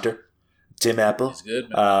Hunter. Tim Apple. He's good.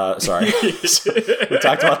 Sorry. We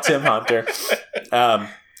talked about Tim Hunter.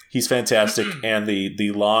 He's fantastic. And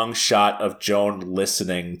the long shot of Joan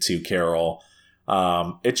listening to Carol,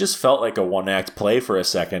 it just felt like a one-act play for a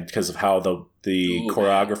second because of how the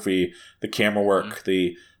choreography, the camera work,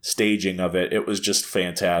 the staging of it was just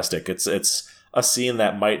fantastic. It's a scene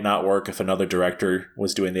that might not work if another director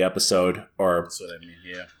was doing the episode. Or that's what I mean,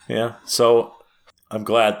 yeah. Yeah, so I'm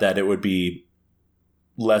glad that it would be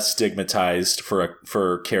less stigmatized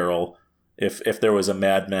for Carol if there was a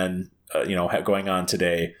Mad Men going on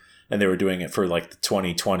today and they were doing it for like the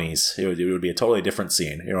 2020s. It would be a totally different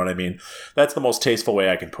scene. You know what I mean? That's the most tasteful way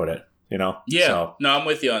I can put it. Yeah. So. No, I'm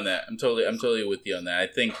with you on that. I'm totally with you on that. I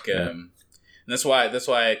think, and that's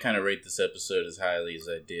why I kind of rate this episode as highly as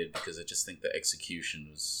I did, because I just think the execution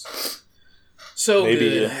was so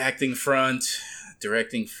good. Acting front,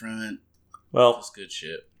 directing front. Well, just good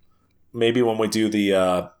shit. Maybe when we do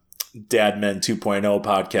the Dad Men 2.0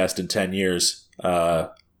 podcast in 10 years.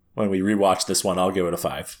 When we rewatch this one, I'll give it a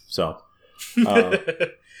 5. So,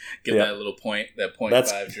 Get that little point, that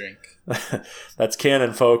 0.5 drink. That's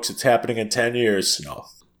canon, folks. It's happening in 10 years. No.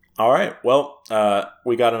 All right. Well,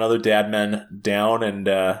 we got another Dad Men down, and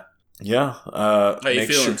how you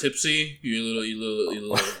feeling? Tipsy? You a little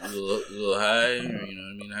high? Or, you know what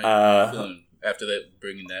I mean? How you feeling after that?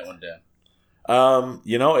 Bringing that one down.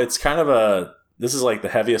 It's kind of this is like the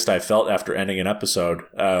heaviest I felt after ending an episode.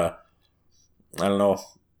 I don't know.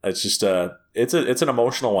 It's just it's an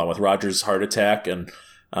emotional one with Roger's heart attack and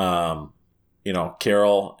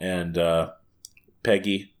Carol and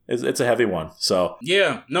Peggy. It's a heavy one. So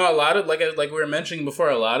yeah, no, a lot of like we were mentioning before,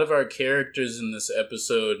 a lot of our characters in this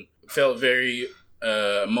episode felt very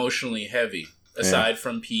emotionally heavy. Aside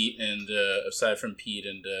from Pete and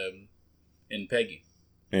Peggy.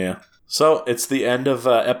 Yeah. So it's the end of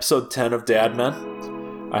episode 10 of Dad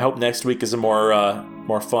Men. I hope next week is a more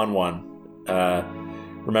fun one.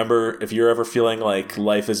 Remember, if you're ever feeling like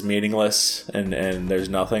life is meaningless and there's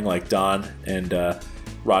nothing, like Don and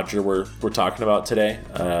Roger we're talking about today,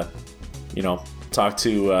 talk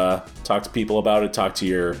to people about it. Talk to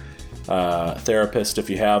your therapist if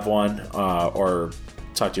you have one, or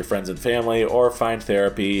talk to your friends and family, or find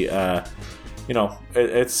therapy.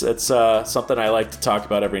 It's something I like to talk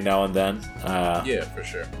about every now and then. Yeah, for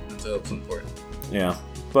sure. It's important. Yeah,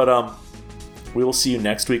 but we will see you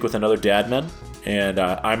next week with another Dad Men. And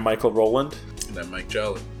I'm Michael Rowland. And I'm Mike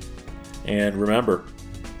Jolly. And remember,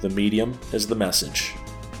 the medium is the message.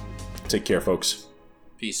 Take care, folks.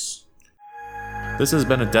 Peace. This has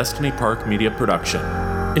been a Destiny Park Media production.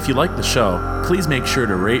 If you like the show, please make sure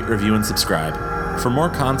to rate, review, and subscribe. For more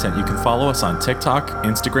content, you can follow us on TikTok,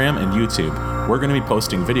 Instagram, and YouTube. We're going to be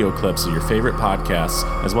posting video clips of your favorite podcasts,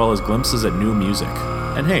 as well as glimpses at new music.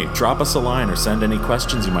 And hey, drop us a line or send any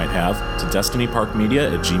questions you might have to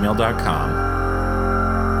destinyparkmedia@gmail.com.